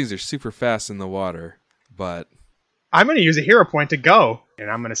 These things are super fast in the water, but I'm going to use a hero point to go, and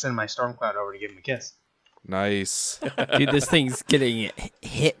I'm going to send my Stormcloud over to give him a kiss. nice. Dude, this thing's getting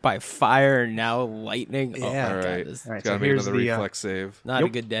hit by fire and now lightning. Oh Yeah. my All God, right. this is All right, Got to so make here's another the. reflex save. not a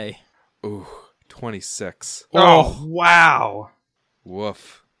Yep. good day. Ooh, 26. Oh, wow.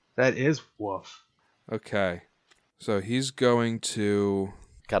 Woof. That is woof. Okay. So he's going to...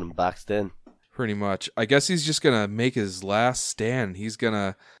 Got him boxed in. Pretty much. I guess he's just gonna make his last stand. He's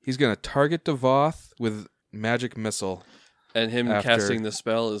gonna target Devoth with magic missile. And him After- casting the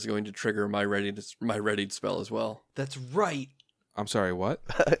spell is going to trigger my readied spell as well. That's right. I'm sorry, what?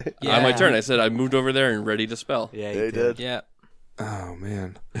 On my turn, I said I moved over there and ready to spell. Yeah, They did. Yeah. Oh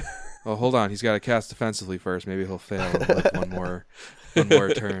man. Well, hold on. He's got to cast defensively first. Maybe he'll fail like one more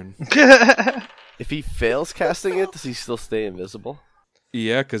turn. If he fails casting it, does he still stay invisible?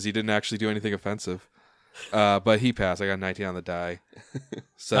 Yeah, because he didn't actually do anything offensive. But he passed. I got 19 on the die.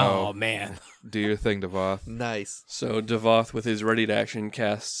 So Oh man. do your thing, Devoth. Nice. So Devoth, with his readied action,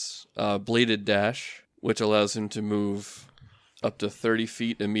 casts Bladed Dash, which allows him to move up to 30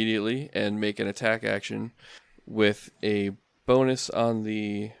 feet immediately and make an attack action with a bonus on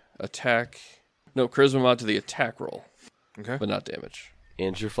the attack. No, charisma mod to the attack roll, Okay. but not damage.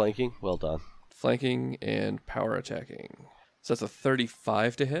 And you're flanking? Well done. Flanking and power attacking. So that's a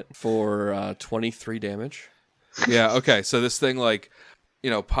 35 to hit for 23 damage. Yeah, okay. So this thing, like,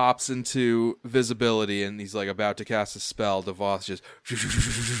 pops into visibility and he's, like, about to cast a spell. Devoth just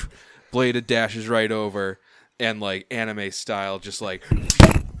bladed dashes right over and, like, anime style, just like,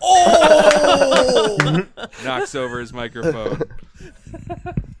 knocks over his microphone.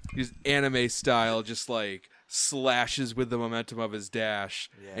 He's anime style, just, like, slashes with the momentum of his dash,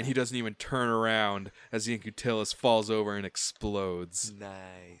 and he doesn't even turn around as the Incutilus falls over and explodes.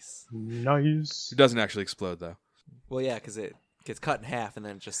 Nice. Nice. It doesn't actually explode, though. Well, yeah, because it gets cut in half and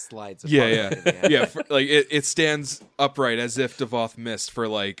then it just slides. Yeah, apart yeah, at the end. yeah. Like it stands upright as if Devoth missed for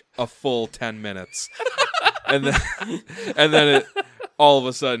like a full 10 minutes, and then it all of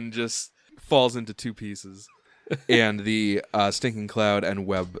a sudden just falls into two pieces, and the stinking cloud and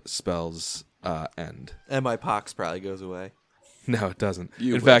web spells end. And my pox probably goes away. No, it doesn't.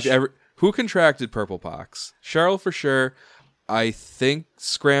 You In wish. fact, who contracted purple pox? Cheryl for sure. I think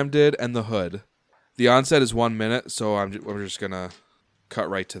Scram did, and the Hood. The onset is 1 minute, so we're just gonna cut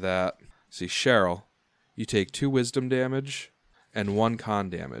right to that. See, Cheryl, you take 2 wisdom damage and 1 con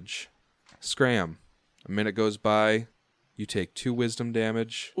damage. Scram, a minute goes by, you take 2 wisdom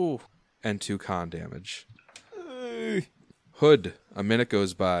damage and 2 con damage. Hood, a minute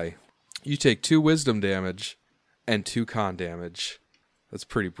goes by, you take 2 wisdom damage and 2 con damage. That's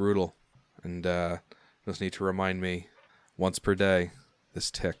pretty brutal. And just need to remind me once per day, this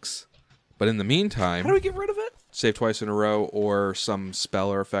ticks. But in the meantime, How do we get rid of it? save twice in a row or some spell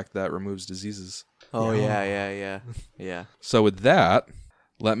or effect that removes diseases. Oh, yeah. So with that,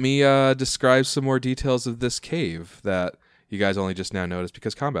 let me describe some more details of this cave that you guys only just now noticed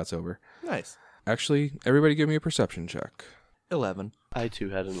because combat's over. Nice. Actually, everybody give me a perception check. 11. I too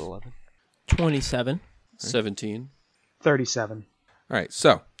had an 11. 27. 17. 37. All right,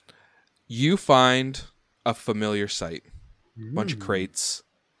 so you find a familiar sight. Bunch of crates,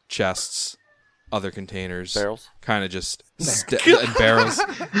 chests, other containers. Barrels? Kind of just and barrels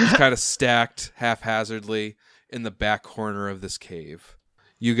just kind of stacked haphazardly in the back corner of this cave.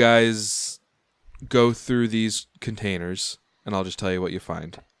 You guys go through these containers, and I'll just tell you what you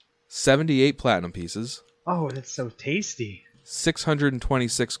find. 78 platinum pieces, Oh, that's so tasty.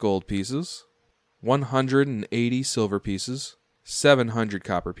 626 gold pieces, 180 silver pieces, 700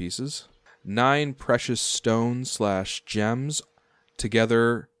 copper pieces, 9 precious stones / gems,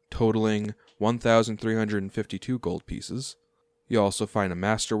 together totaling 1,352 gold pieces. You also find a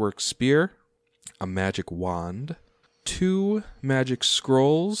masterwork spear, a magic wand, 2 magic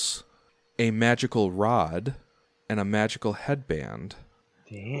scrolls, a magical rod, and a magical headband.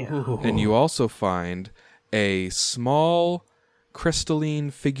 Damn. And you also find a small crystalline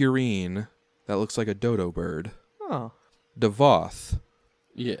figurine that looks like a dodo bird. Oh. Devoth,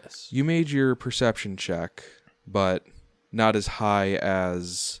 Yes. you made your perception check, but not as high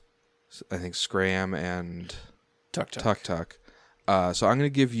as I think Scram and Tuck tuck. Tuck Tuck. So I'm going to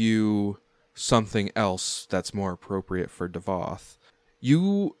give you something else that's more appropriate for Devoth.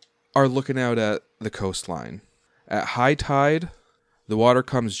 You are looking out at the coastline. At high tide, the water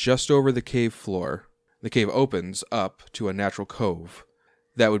comes just over the cave floor. The cave opens up to a natural cove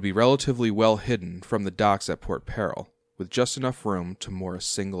that would be relatively well hidden from the docks at Port Peril, with just enough room to moor a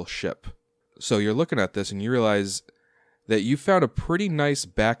single ship. So you're looking at this and you realize that you found a pretty nice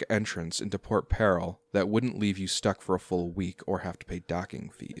back entrance into Port Peril that wouldn't leave you stuck for a full week or have to pay docking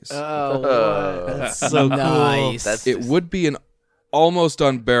fees. That's so nice. That's It would be an almost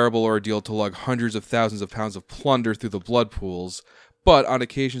unbearable ordeal to lug hundreds of thousands of pounds of plunder through the blood pools, but on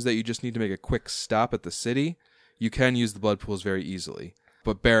occasions that you just need to make a quick stop at the city, you can use the blood pools very easily.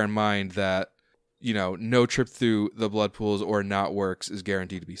 But bear in mind that, no trip through the blood pools or not works is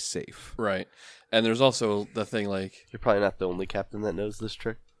guaranteed to be safe. Right. And there's also the thing like, You're probably not the only captain that knows this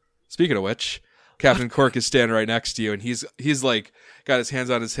trick. Speaking of which, Captain Cork is standing right next to you, and he's like got his hands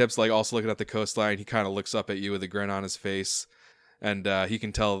on his hips, like also looking at the coastline. He kind of looks up at you with a grin on his face, and he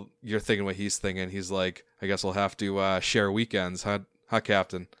can tell you're thinking what he's thinking. He's like, I guess we'll have to share weekends, huh,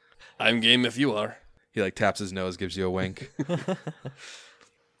 Captain? I'm game if you are. He like taps his nose, gives you a wink.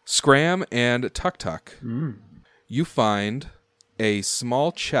 Scram and Tuk Tuk. You find a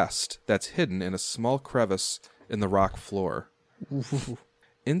small chest that's hidden in a small crevice in the rock floor.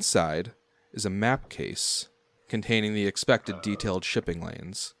 Inside is a map case containing the expected detailed shipping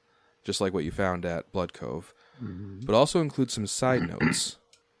lanes, just like what you found at Blood Cove, but also includes some side notes.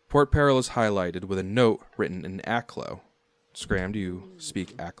 Port Peril is highlighted with a note written in Aklo. Scram, do you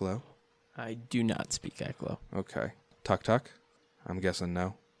speak Aklo? I do not speak Aklo. Okay. Tuk Tuk? I'm guessing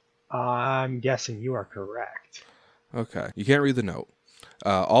no. I'm guessing you are correct. Okay. You can't read the note.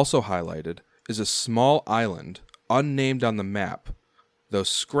 Also highlighted is a small island, unnamed on the map, though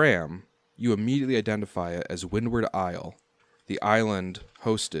Scram, you immediately identify it as Windward Isle, the island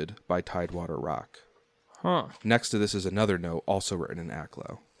hosted by Tidewater Rock. Huh. Next to this is another note, also written in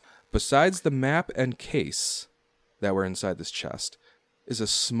Aklo. Besides the map and case that were inside this chest, is a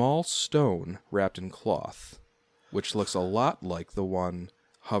small stone wrapped in cloth, which looks a lot like the one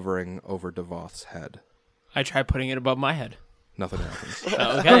hovering over Devoth's head. I try putting it above my head. Nothing happens.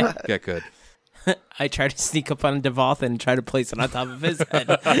 Okay. Get good. I try to sneak up on Devoth and try to place it on top of his head.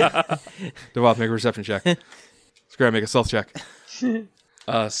 Devoth, make a perception check. Scram, make a stealth check.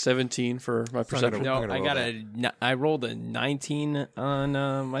 17 for my perception. No, I rolled a 19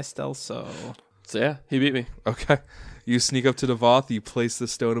 on my stealth, so So yeah, he beat me. Okay. You sneak up to Devoth, you place the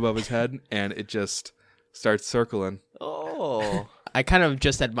stone above his head, and it just starts circling. Oh. I kind of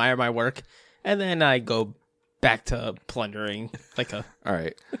just admire my work, and then I go back to plundering like a. All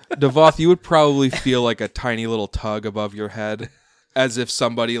right. Devoth, you would probably feel like a tiny little tug above your head, as if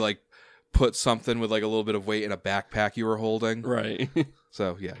somebody like put something with like a little bit of weight in a backpack you were holding. Right.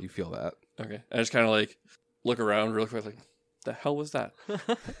 So yeah, you feel that. Okay. I just kind of like look around real quick, like, the hell was that?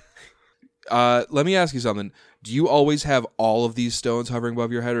 Let me ask you something. Do you always have all of these stones hovering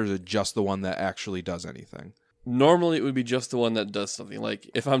above your head, or is it just the one that actually does anything? Normally it would be just the one that does something. Like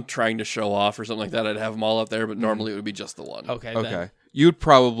if I'm trying to show off or something like that, I'd have them all up there, but normally it would be just the one. Okay. Okay. Then. You'd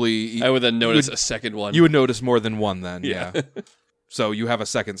probably... I would then notice a second one. You would notice more than one then, Yeah. yeah. So you have a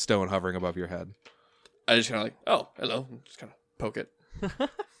second stone hovering above your head. I just kind of like, oh, hello. Just kind of poke it.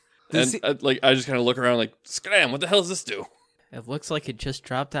 Does And I just kind of look around like, scram, what the hell does this do? It looks like it just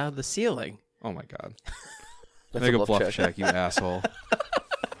dropped out of the ceiling. Oh my god. That's Make a a bluff bluff check, you asshole.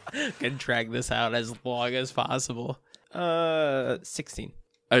 Can drag this out as long as possible. 16.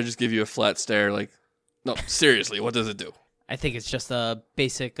 I just give you a flat stare like, no, seriously, what does it do? I think it's just a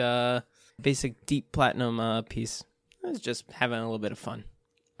basic deep platinum piece. It's just having a little bit of fun.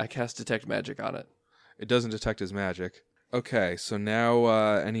 I cast Detect Magic on it. It doesn't detect his magic. Okay, so now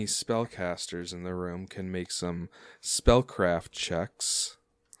any spellcasters in the room can make some spellcraft checks.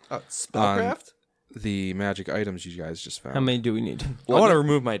 Spellcraft? The magic items you guys just found. How many do we need? I want to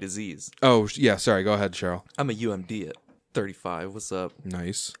remove my disease. Oh, yeah, sorry. Go ahead, Cheryl. I'm a UMD at 35. What's up?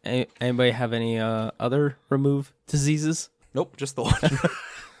 Nice. Anybody have any other remove diseases? Nope, just the one.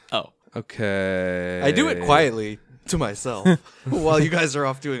 Oh. Okay. I do it quietly to myself while you guys are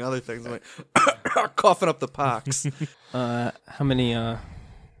off doing other things. I'm like, coughing up the pox. How many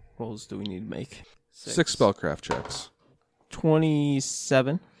rolls do we need to make? 6 spellcraft checks.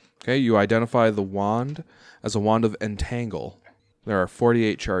 27. Okay, you identify the wand as a wand of entangle. There are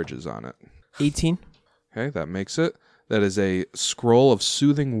 48 charges on it. 18. Okay, that makes it. That is a scroll of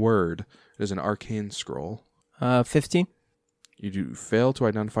soothing word. It is an arcane scroll. 15. You do fail to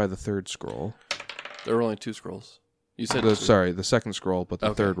identify the third scroll. There were only 2 scrolls. You said The second scroll, but the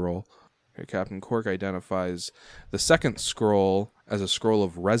Okay. third roll. Okay, Captain Cork identifies the second scroll as a scroll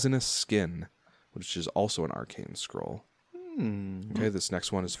of resinous skin, which is also an arcane scroll. Okay, this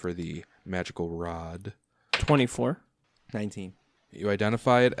next one is for the magical rod. 24. 19. You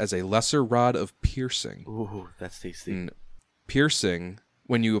identify it as a lesser rod of piercing. Ooh, that's tasty. And piercing,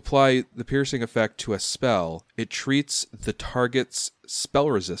 when you apply the piercing effect to a spell, it treats the target's spell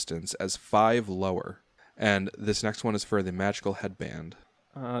resistance as 5 lower. And this next one is for the magical headband.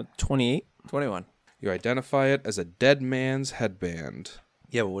 28. 21. You identify it as a dead man's headband.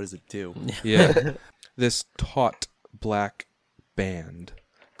 Yeah, but what does it do? Yeah. This taut black band,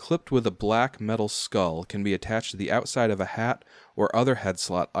 clipped with a black metal skull, can be attached to the outside of a hat or other head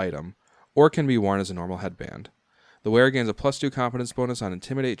slot item, or can be worn as a normal headband. The wearer gains a +2 competence bonus on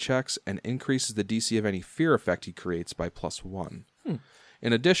intimidate checks and increases the DC of any fear effect he creates by +1.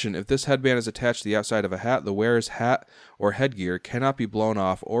 In addition, if this headband is attached to the outside of a hat, the wearer's hat or headgear cannot be blown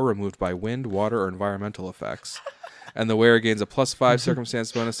off or removed by wind, water, or environmental effects. And the wearer gains a +5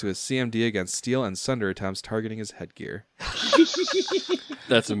 circumstance bonus to his CMD against steal and sunder attempts targeting his headgear.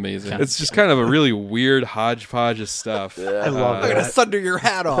 That's amazing. It's just kind of a really weird hodgepodge of stuff. I love I'm gonna that. sunder your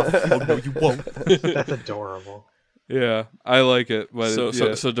hat off. Oh no, you won't. That's adorable. Yeah, I like it. But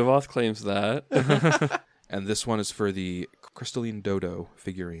So Devoth claims that. And this one is for the Crystalline Dodo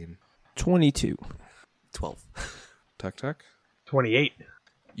figurine. 22. 12. Tuck. 28.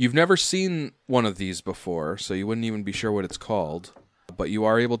 You've never seen one of these before, so you wouldn't even be sure what it's called, but you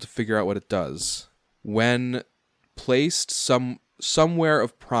are able to figure out what it does. When placed somewhere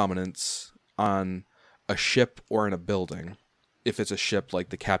of prominence on a ship or in a building, if it's a ship like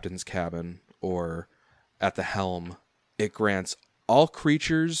the captain's cabin or at the helm, it grants all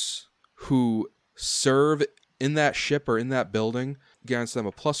creatures who serve in that ship or in that building, grants them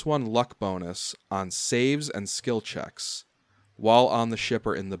a +1 luck bonus on saves and skill checks while on the ship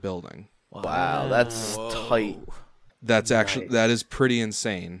or in the building. Wow, that's tight. That's actually, that is pretty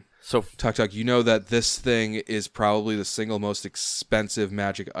insane. So Tuck, you know that this thing is probably the single most expensive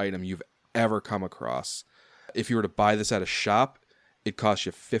magic item you've ever come across. If you were to buy this at a shop, it costs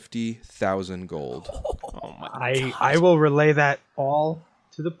you 50,000 gold. Oh my I will relay that all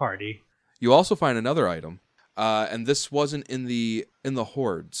to the party. You also find another item, and this wasn't in the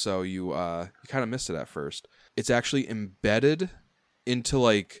horde, so you kind of missed it at first. It's actually embedded into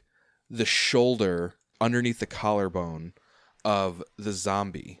like the shoulder underneath the collarbone of the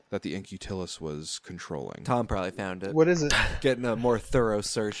zombie that the Incutilis was controlling. Tom probably found it. What is it? Getting a more thorough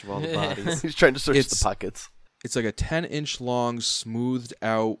search of all the bodies. he's trying to search It's- the pockets. It's like a 10-inch long, smoothed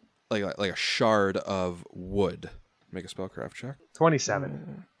out, like a shard of wood. Make a spellcraft check.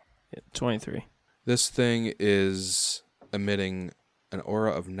 27. 23. This thing is emitting an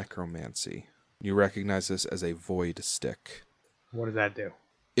aura of necromancy. You recognize this as a void stick. What does that do?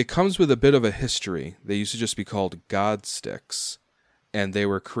 It comes with a bit of a history. They used to just be called god sticks, and they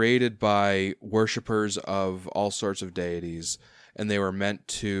were created by worshippers of all sorts of deities, and they were meant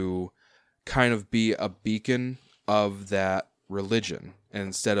to kind of be a beacon of that religion. And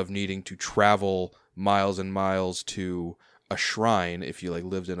instead of needing to travel miles and miles to a shrine, if you like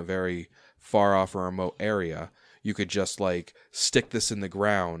lived in a very far off or remote area, you could just like stick this in the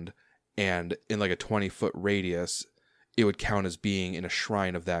ground, and in like a 20-foot radius, it would count as being in a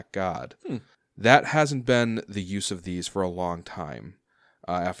shrine of that god. That hasn't been the use of these for a long time,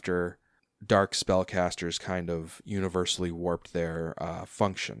 after dark spellcasters kind of universally warped their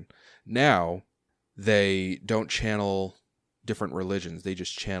function. Now, they don't channel different religions, they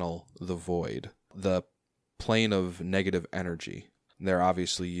just channel the void, the plane of negative energy. They're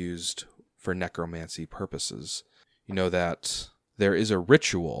obviously used for necromancy purposes. You know that there is a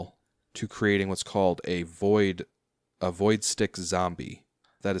ritual to creating what's called a void stick zombie.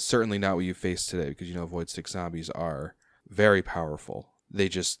 That is certainly not what you face today, because you know void stick zombies are very powerful. They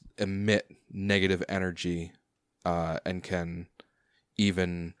just emit negative energy and can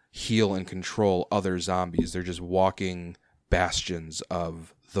even heal and control other zombies. They're just walking bastions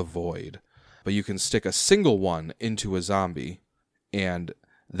of the void. But you can stick a single one into a zombie, and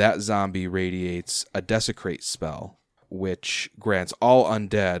that zombie radiates a desecrate spell, which grants all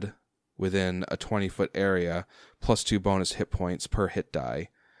undead within a 20-foot area +2 bonus hit points per hit die,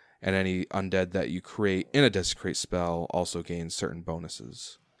 and any undead that you create in a desecrate spell also gains certain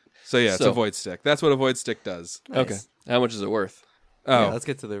bonuses. So yeah, it's a So- void stick. That's what a void stick does. Okay. How much is it worth? Oh, Yeah, let's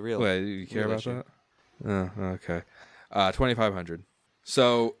get to the real. wait, you care real about issue. that? Oh, okay. 2,500.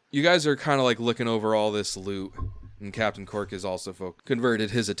 So you guys are kind of like looking over all this loot, and Captain Cork has also converted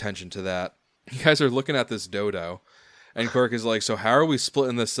his attention to that. You guys are looking at this dodo, and Cork is like, so how are we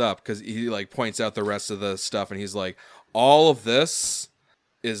splitting this up? Because he like points out the rest of the stuff, and he's like, all of this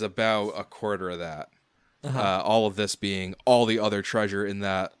is about a quarter of that. All of this being all the other treasure in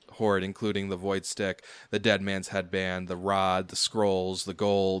that hoard, including the void stick, the dead man's headband, the rod, the scrolls, the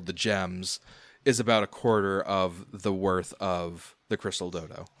gold, the gems, is about a quarter of the worth of the crystal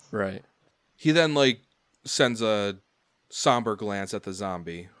dodo. Right. He then like sends a somber glance at the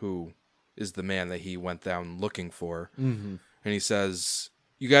zombie, who is the man that he went down looking for, and he says,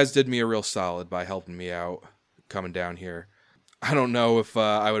 you guys did me a real solid by helping me out coming down here. I don't know if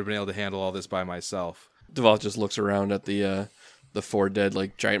I would have been able to handle all this by myself. Devoth just looks around at the 4 dead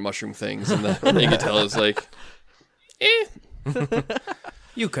like giant mushroom things, and the Ingatel is like,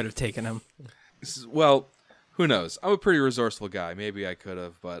 You could have taken him. He says, well, who knows? I'm a pretty resourceful guy. Maybe I could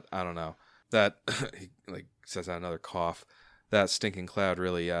have, but I don't know. That he like says out another cough. That stinking cloud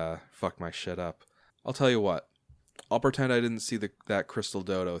really fucked my shit up. I'll tell you what. I'll pretend I didn't see that crystal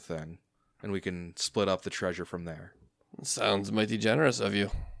dodo thing, and we can split up the treasure from there. Sounds mighty generous of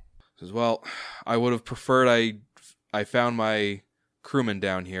you. Says, well, I would have preferred I found my crewman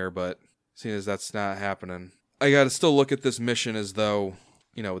down here, but seeing as that's not happening, I got to still look at this mission as though,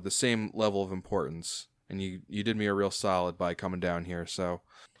 with the same level of importance. And you did me a real solid by coming down here, so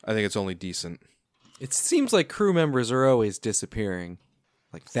I think it's only decent. It seems like crew members are always disappearing.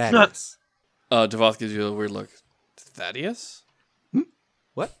 Like Thaddeus. Devoth gives you a weird look. Thaddeus?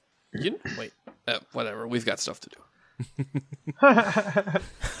 What? Wait. Whatever. We've got stuff to do.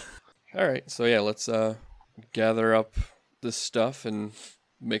 All right. So yeah, let's gather up this stuff and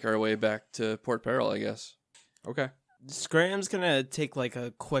make our way back to Port Peril, I guess. Okay. Scram's gonna take like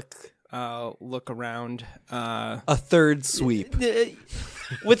a quick look around. A third sweep.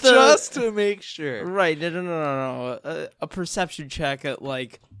 With Just to make sure. Right, no. A perception check at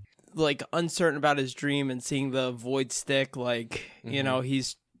like uncertain about his dream and seeing the void stick,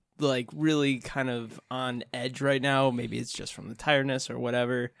 he's like really kind of on edge right now. Maybe it's just from the tiredness or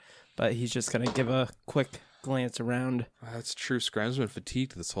whatever, but he's just gonna give a quick glance around. That's true. Scram's been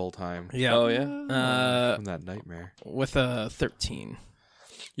fatigued this whole time. Yeah. Oh yeah. From that nightmare. With a 13.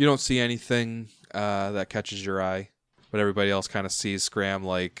 You don't see anything that catches your eye, but everybody else kind of sees Scram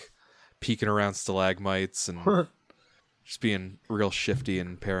like peeking around stalagmites and just being real shifty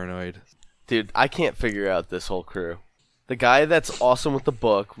and paranoid. Dude, I can't figure out this whole crew. The guy that's awesome with the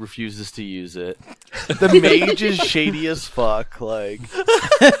book refuses to use it. The mage is shady as fuck. Like,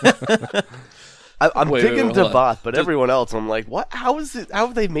 I'm Wait, digging hold on. Devoth, but everyone else, I'm like, what? How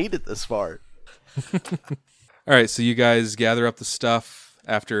have they made it this far? All right, so you guys gather up the stuff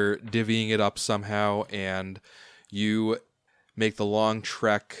after divvying it up somehow, and you make the long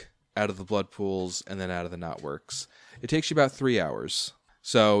trek out of the blood pools and then out of the knotworks. It takes you about 3 hours.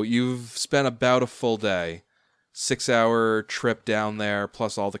 So you've spent about a full day. 6-hour trip down there,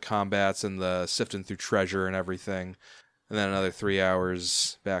 plus all the combats and the sifting through treasure and everything. And then another 3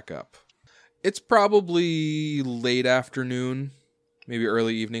 hours back up. It's probably late afternoon, maybe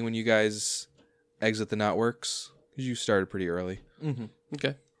early evening when you guys exit the knotworks. Because you started pretty early. Mm-hmm.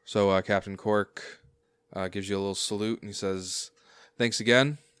 Okay. So Captain Cork gives you a little salute and he says, thanks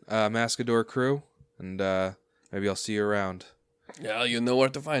again, Mascador crew. And maybe I'll see you around. Yeah, you know where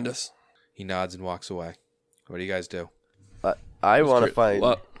to find us. He nods and walks away. What do you guys do? I want to find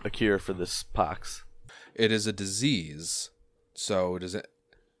What? a cure for this pox. It is a disease. So does it,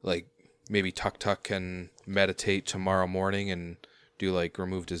 like, maybe Tuk can meditate tomorrow morning and do, like,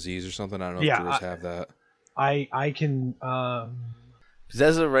 remove disease or something? I don't know if Druids have that. I can. Because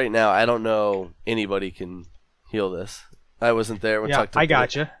as of right now, I don't know anybody can heal this. I wasn't there when Yeah, Tuk I did it.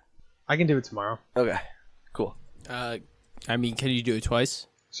 gotcha. I can do it tomorrow. Okay, cool. Can you do it twice?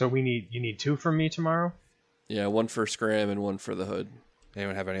 So you need 2 from me tomorrow. Yeah, one for Scram and one for the hood.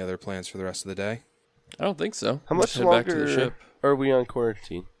 Anyone have any other plans for the rest of the day? I don't think so. How Let's much head back to the longer ship. are we on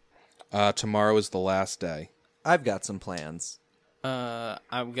quarantine? Tomorrow is the last day. I've got some plans.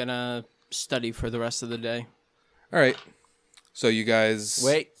 I'm gonna study for the rest of the day. All right. So you guys...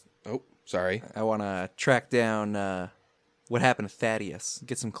 Wait. Oh, sorry. I want to track down what happened to Thaddeus.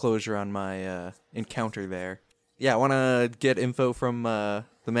 Get some closure on my encounter there. Yeah, I want to get info from the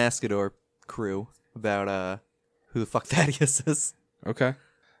Mascador crew about who the fuck Thaddeus is. Okay.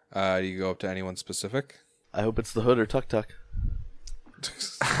 Do you go up to anyone specific? I hope it's the hood or Tuk.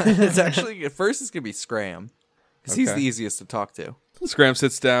 It's actually, at first, it's going to be Scram. Because he's Okay. the easiest to talk to. Scram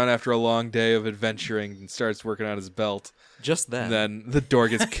sits down after a long day of adventuring and starts working on his belt. Just then. And then the door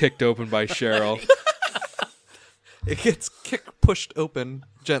gets kicked open by Cheryl. It gets pushed open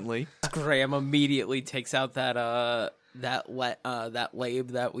gently. Graham immediately takes out that lab that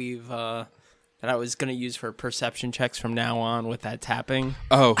we've that I was gonna use for perception checks from now on with that tapping.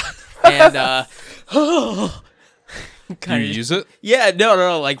 Oh, And you kind of use it? yeah,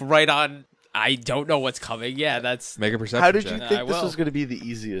 no, like right on. I don't know what's coming. Yeah, that's Make a perception How did check. you think I this will. was going to be the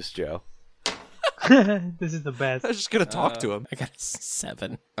easiest, Joe? This is the best. I was just going to talk to him. I got a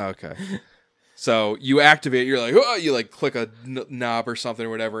 7. Okay. So you activate, you're like, oh, you like click a knob or something or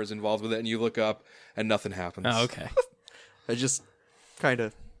whatever is involved with it, and you look up and nothing happens. Oh, okay. I just kind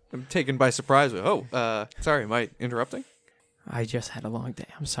of am taken by surprise. Sorry, am I interrupting? I just had a long day.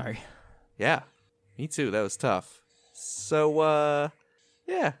 I'm sorry. Yeah, me too. That was tough. So,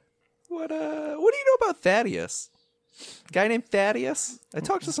 yeah. What do you know about Thaddeus? Guy named Thaddeus? I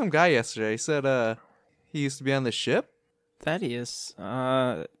talked to some guy yesterday. He said, he used to be on the ship. Thaddeus,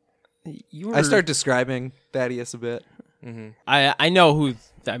 you were... I started describing Thaddeus a bit. I know who.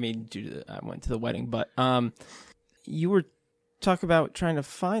 I mean, I went to the wedding, but you were talking about trying to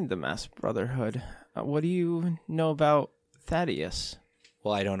find the Masked Brotherhood. What do you know about Thaddeus?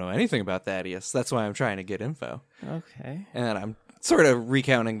 Well, I don't know anything about Thaddeus. That's why I'm trying to get info. Okay. And I'm sort of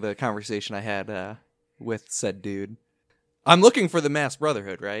recounting the conversation I had with said dude. I'm looking for the Masked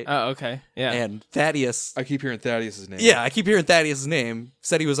Brotherhood, right? Oh, okay. Yeah. And Thaddeus... I keep hearing Thaddeus' name. Yeah, I keep hearing Thaddeus' name.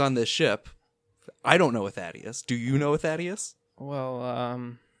 Said he was on this ship. I don't know a Thaddeus. Do you know a Thaddeus?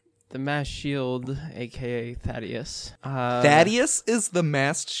 Well, the Mass Shield, a.k.a. Thaddeus. Thaddeus is the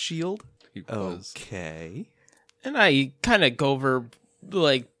Masked Shield? He was. Okay. And I kind of go over,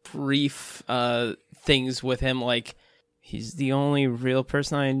 like, brief things with him, like... He's the only real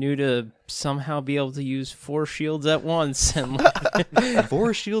person I knew to somehow be able to use 4 shields at once. And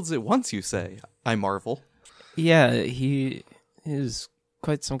 4 shields at once, you say? I marvel. yeah, he is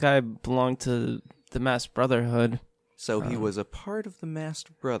quite some guy. Belonged to the Masked Brotherhood. So he was a part of the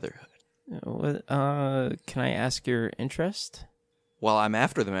Masked Brotherhood. What? Can I ask your interest? Well, I'm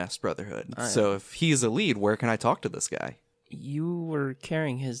after the Masked Brotherhood. So if he's a lead, where can I talk to this guy? You were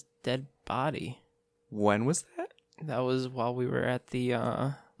carrying his dead body. When was that? That was while we were at the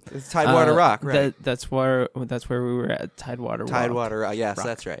It's Tidewater Rock, right? That's where we were at Tidewater Rock. Tidewater Rock. Yes,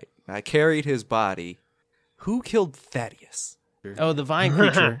 that's right. I carried his body. Who killed Thaddeus? Oh, the vine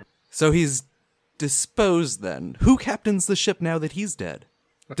creature. So he's disposed then. Who captains the ship now that he's dead?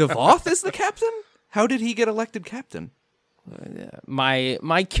 Devoth is the captain? How did he get elected captain?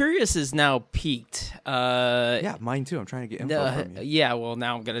 My curious is now peaked. Yeah, mine too. I'm trying to get info from you. Yeah, well,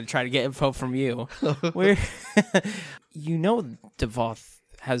 now I'm gonna try to get info from you. Where, Devoth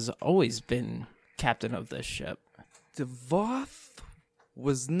has always been captain of this ship. Devoth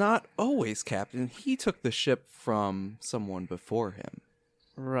was not always captain. He took the ship from someone before him.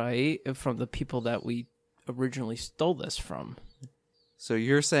 Right, from the people that we originally stole this from. So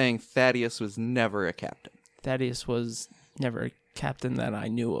you're saying Thaddeus was never a captain? Thaddeus was never a captain that I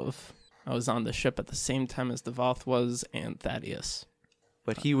knew of. I was on the ship at the same time as Devoth was and Thaddeus.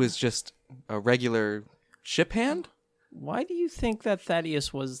 But he was just a regular ship hand? Why do you think that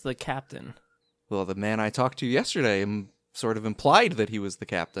Thaddeus was the captain? Well, the man I talked to yesterday sort of implied that he was the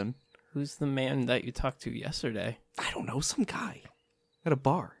captain. Who's the man that you talked to yesterday? I don't know, some guy at a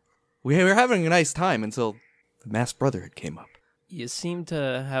bar. We were having a nice time until the Masked Brotherhood came up. You seem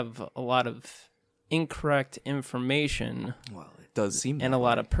to have a lot of incorrect information. Well, it does seem and that a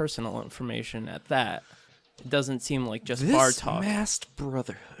lot way. of personal information at that. It doesn't seem like just This bar talk. Masked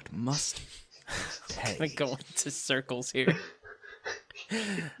Brotherhood must pay. Gonna go into circles here.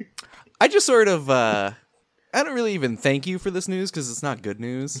 I just sort of, I don't really even thank you for this news because it's not good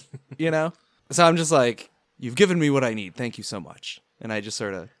news, you know? So I'm just like, you've given me what I need. Thank you so much. And I just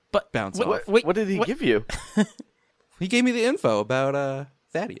sort of bounce off. What did he give you? He gave me the info about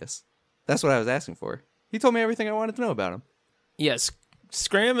Thaddeus. That's what I was asking for. He told me everything I wanted to know about him. Yes,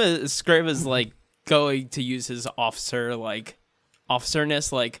 Scram is like going to use his officerness,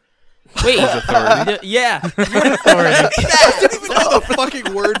 like, wait, yeah, I didn't even know the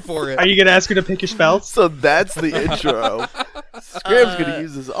fucking word for it. Are you gonna ask her to pick your spells? So that's the intro. Scram's gonna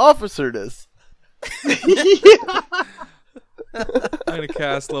use his officerness. I'm gonna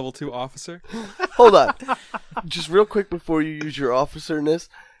cast level 2 officer. Hold on. Just real quick before you use your officerness,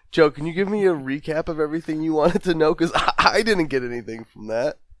 Joe, can you give me a recap of everything you wanted to know? Because I didn't get anything from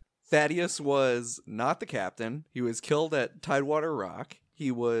that. Thaddeus was not the captain. He was killed at Tidewater Rock.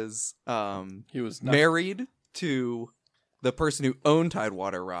 He was married to the person who owned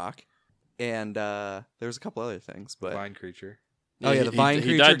Tidewater Rock. And there was a couple other things, but Vine creature. Oh yeah, the vine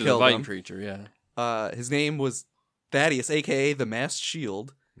creature he died to the killed vine him. creature, yeah. His name was Thaddeus, aka the Masked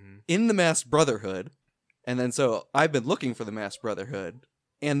Shield, in the Masked Brotherhood. And then so I've been looking for the Masked Brotherhood,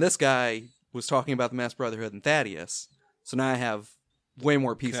 and this guy was talking about the Masked Brotherhood and Thaddeus. So now I have way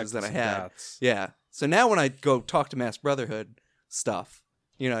more pieces than I Connected some had. dots. Yeah. So now when I go talk to Masked Brotherhood stuff,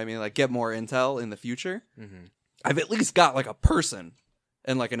 you know what I mean, like get more intel in the future, I've at least got like a person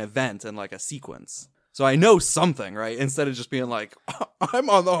and like an event and like a sequence. So I know something, right? Instead of just being like, I'm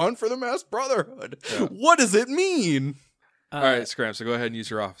on the hunt for the Masked Brotherhood. Yeah. What does it mean? All right, Scram, so go ahead and use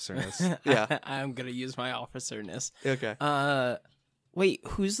your officerness. Yeah. I'm gonna use my officerness. Okay. Wait,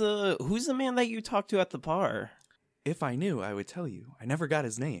 who's the man that you talked to at the bar? If I knew, I would tell you. I never got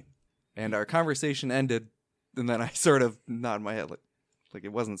his name. And our conversation ended, and then I sort of nodded my head like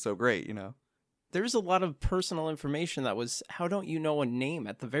it wasn't so great, you know? There's a lot of personal information that was, how don't you know a name?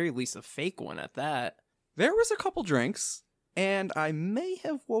 At the very least, a fake one at that. There was a couple drinks, and I may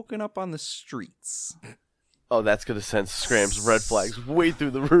have woken up on the streets. Oh, that's gonna send Scram's red flags way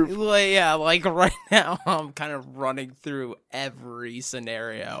through the roof. Yeah, like right now, I'm kind of running through every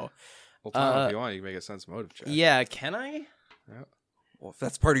scenario. Well, Tom, if you want, you can make a sense motive check. Yeah, can I? Yeah. Well, if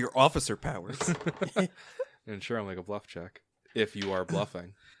that's part of your officer powers. And sure, I'll make a bluff check if you are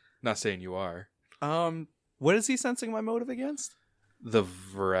bluffing. Not saying you are. What is he sensing my motive against? The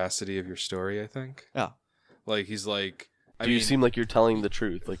veracity of your story, I think. Oh. Like, he's like... You seem like you're telling the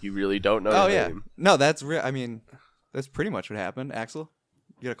truth. Like, you really don't know Oh, his yeah. name. No, that's real. I mean, that's pretty much what happened. Axel,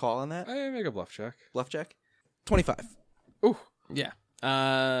 you got a call on that? I make a bluff check. Bluff check? 25. Ooh. Yeah.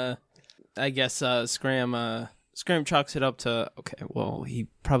 I guess Scram chalks it up to, okay, well, he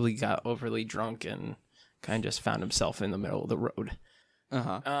probably got overly drunk and kind of just found himself in the middle of the road.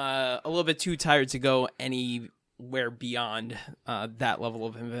 Uh-huh. A little bit too tired to go anywhere beyond that level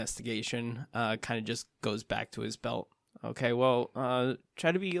of investigation. Kind of just goes back to his belt. Okay, well,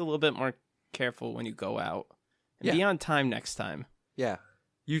 try to be a little bit more careful when you go out. And be on time next time. Yeah.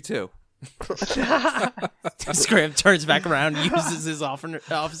 You too. Scram turns back around, uses his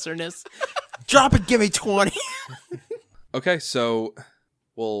officerness. Drop it, give me 20. Okay, so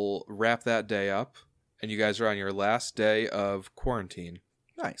we'll wrap that day up. And you guys are on your last day of quarantine.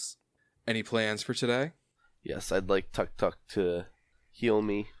 Nice. Any plans for today? Yes, I'd like Tuk Tuk to heal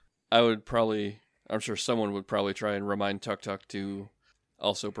me. I'm sure someone would probably try and remind Tuk Tuk to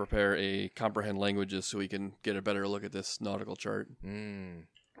also prepare a comprehend languages so we can get a better look at this nautical chart.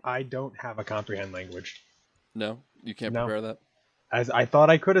 I don't have a comprehend language. No? You can't No. prepare that? As I thought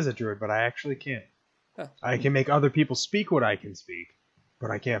I could as a druid, but I actually can't. Oh. I can make other people speak what I can speak,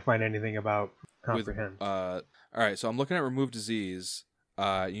 but I can't find anything about comprehend. All right, so I'm looking at remove disease.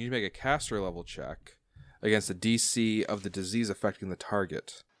 You need to make a caster level check against the DC of the disease affecting the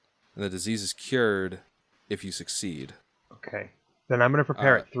target. And the disease is cured if you succeed. Okay. Then I'm going to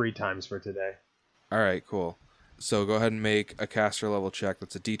prepare it 3 times for today. All right, cool. So go ahead and make a caster level check.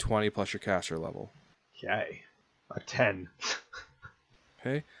 That's a D20 plus your caster level. Okay. A 10.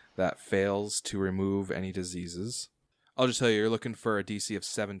 Okay, that fails to remove any diseases. I'll just tell you, you're looking for a DC of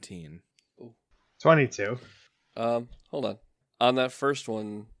 17. 22. Hold on. On that first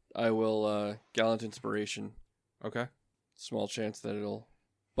one, I will Gallant Inspiration. Okay. Small chance that it'll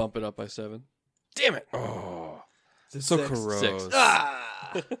bump it up by 7. Damn it. Oh, so gross. 6.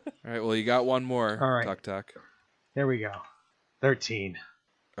 All right, well, you got one more. All right. Tuk Tuk. Here we go. 13.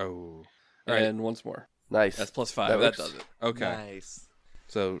 Oh. All right. And once more. Nice. That's plus 5. That That works. does it. Okay. Nice.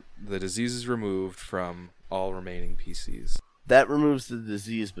 So the disease is removed from all remaining PCs. That removes the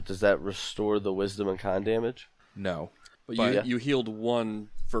disease, but does that restore the wisdom and con damage? No. But you healed 1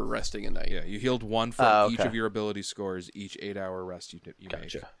 for resting a night. Yeah, you healed 1 from each okay. of your ability scores each 8-hour rest you make.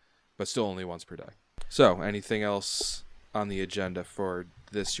 Gotcha. But still only once per day. So, anything else on the agenda for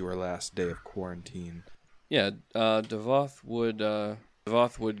this your last day of quarantine? Yeah, Devoth would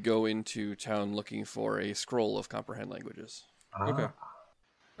go into town looking for a scroll of comprehend languages. Okay.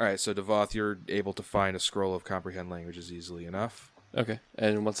 All right, so Devoth, you're able to find a scroll of comprehend languages easily enough. Okay,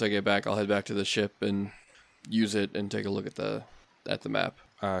 and once I get back, I'll head back to the ship and use it and take a look at the map.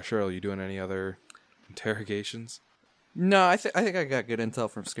 Cheryl, you doing any other interrogations? No, I think I got good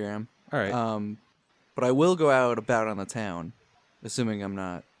intel from Scram. All right. But I will go out about on the town, assuming I'm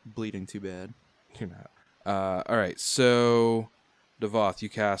not bleeding too bad. You're not. All right, so Devoth, you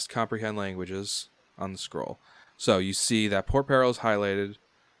cast comprehend languages on the scroll. So you see that Port Peril is highlighted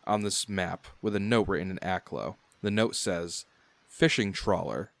on this map with a note written in Aklo. The note says, fishing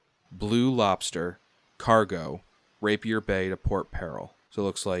trawler, blue lobster, cargo, Rapier Bay to Port Peril. So it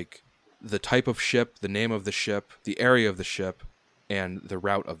looks like the type of ship, the name of the ship, the area of the ship, and the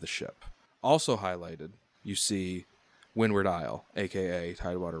route of the ship. Also highlighted, you see Windward Isle, a.k.a.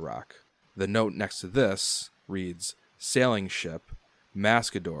 Tidewater Rock. The note next to this reads, sailing ship,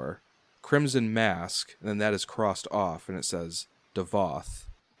 Mascador, Crimson Mask, and then that is crossed off, and it says Devoth,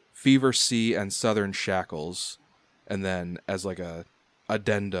 Fever Sea and Southern Shackles, and then as like a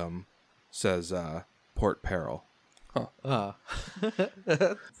addendum says Port Peril. Huh.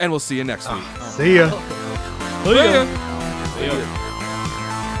 And we'll see you next week. See ya.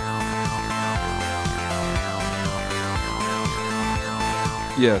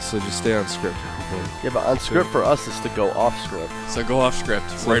 Yeah, so just stay on script, everybody. Yeah, but on script for us is to go off script. So go off script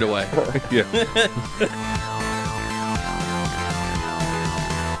right away. Yeah.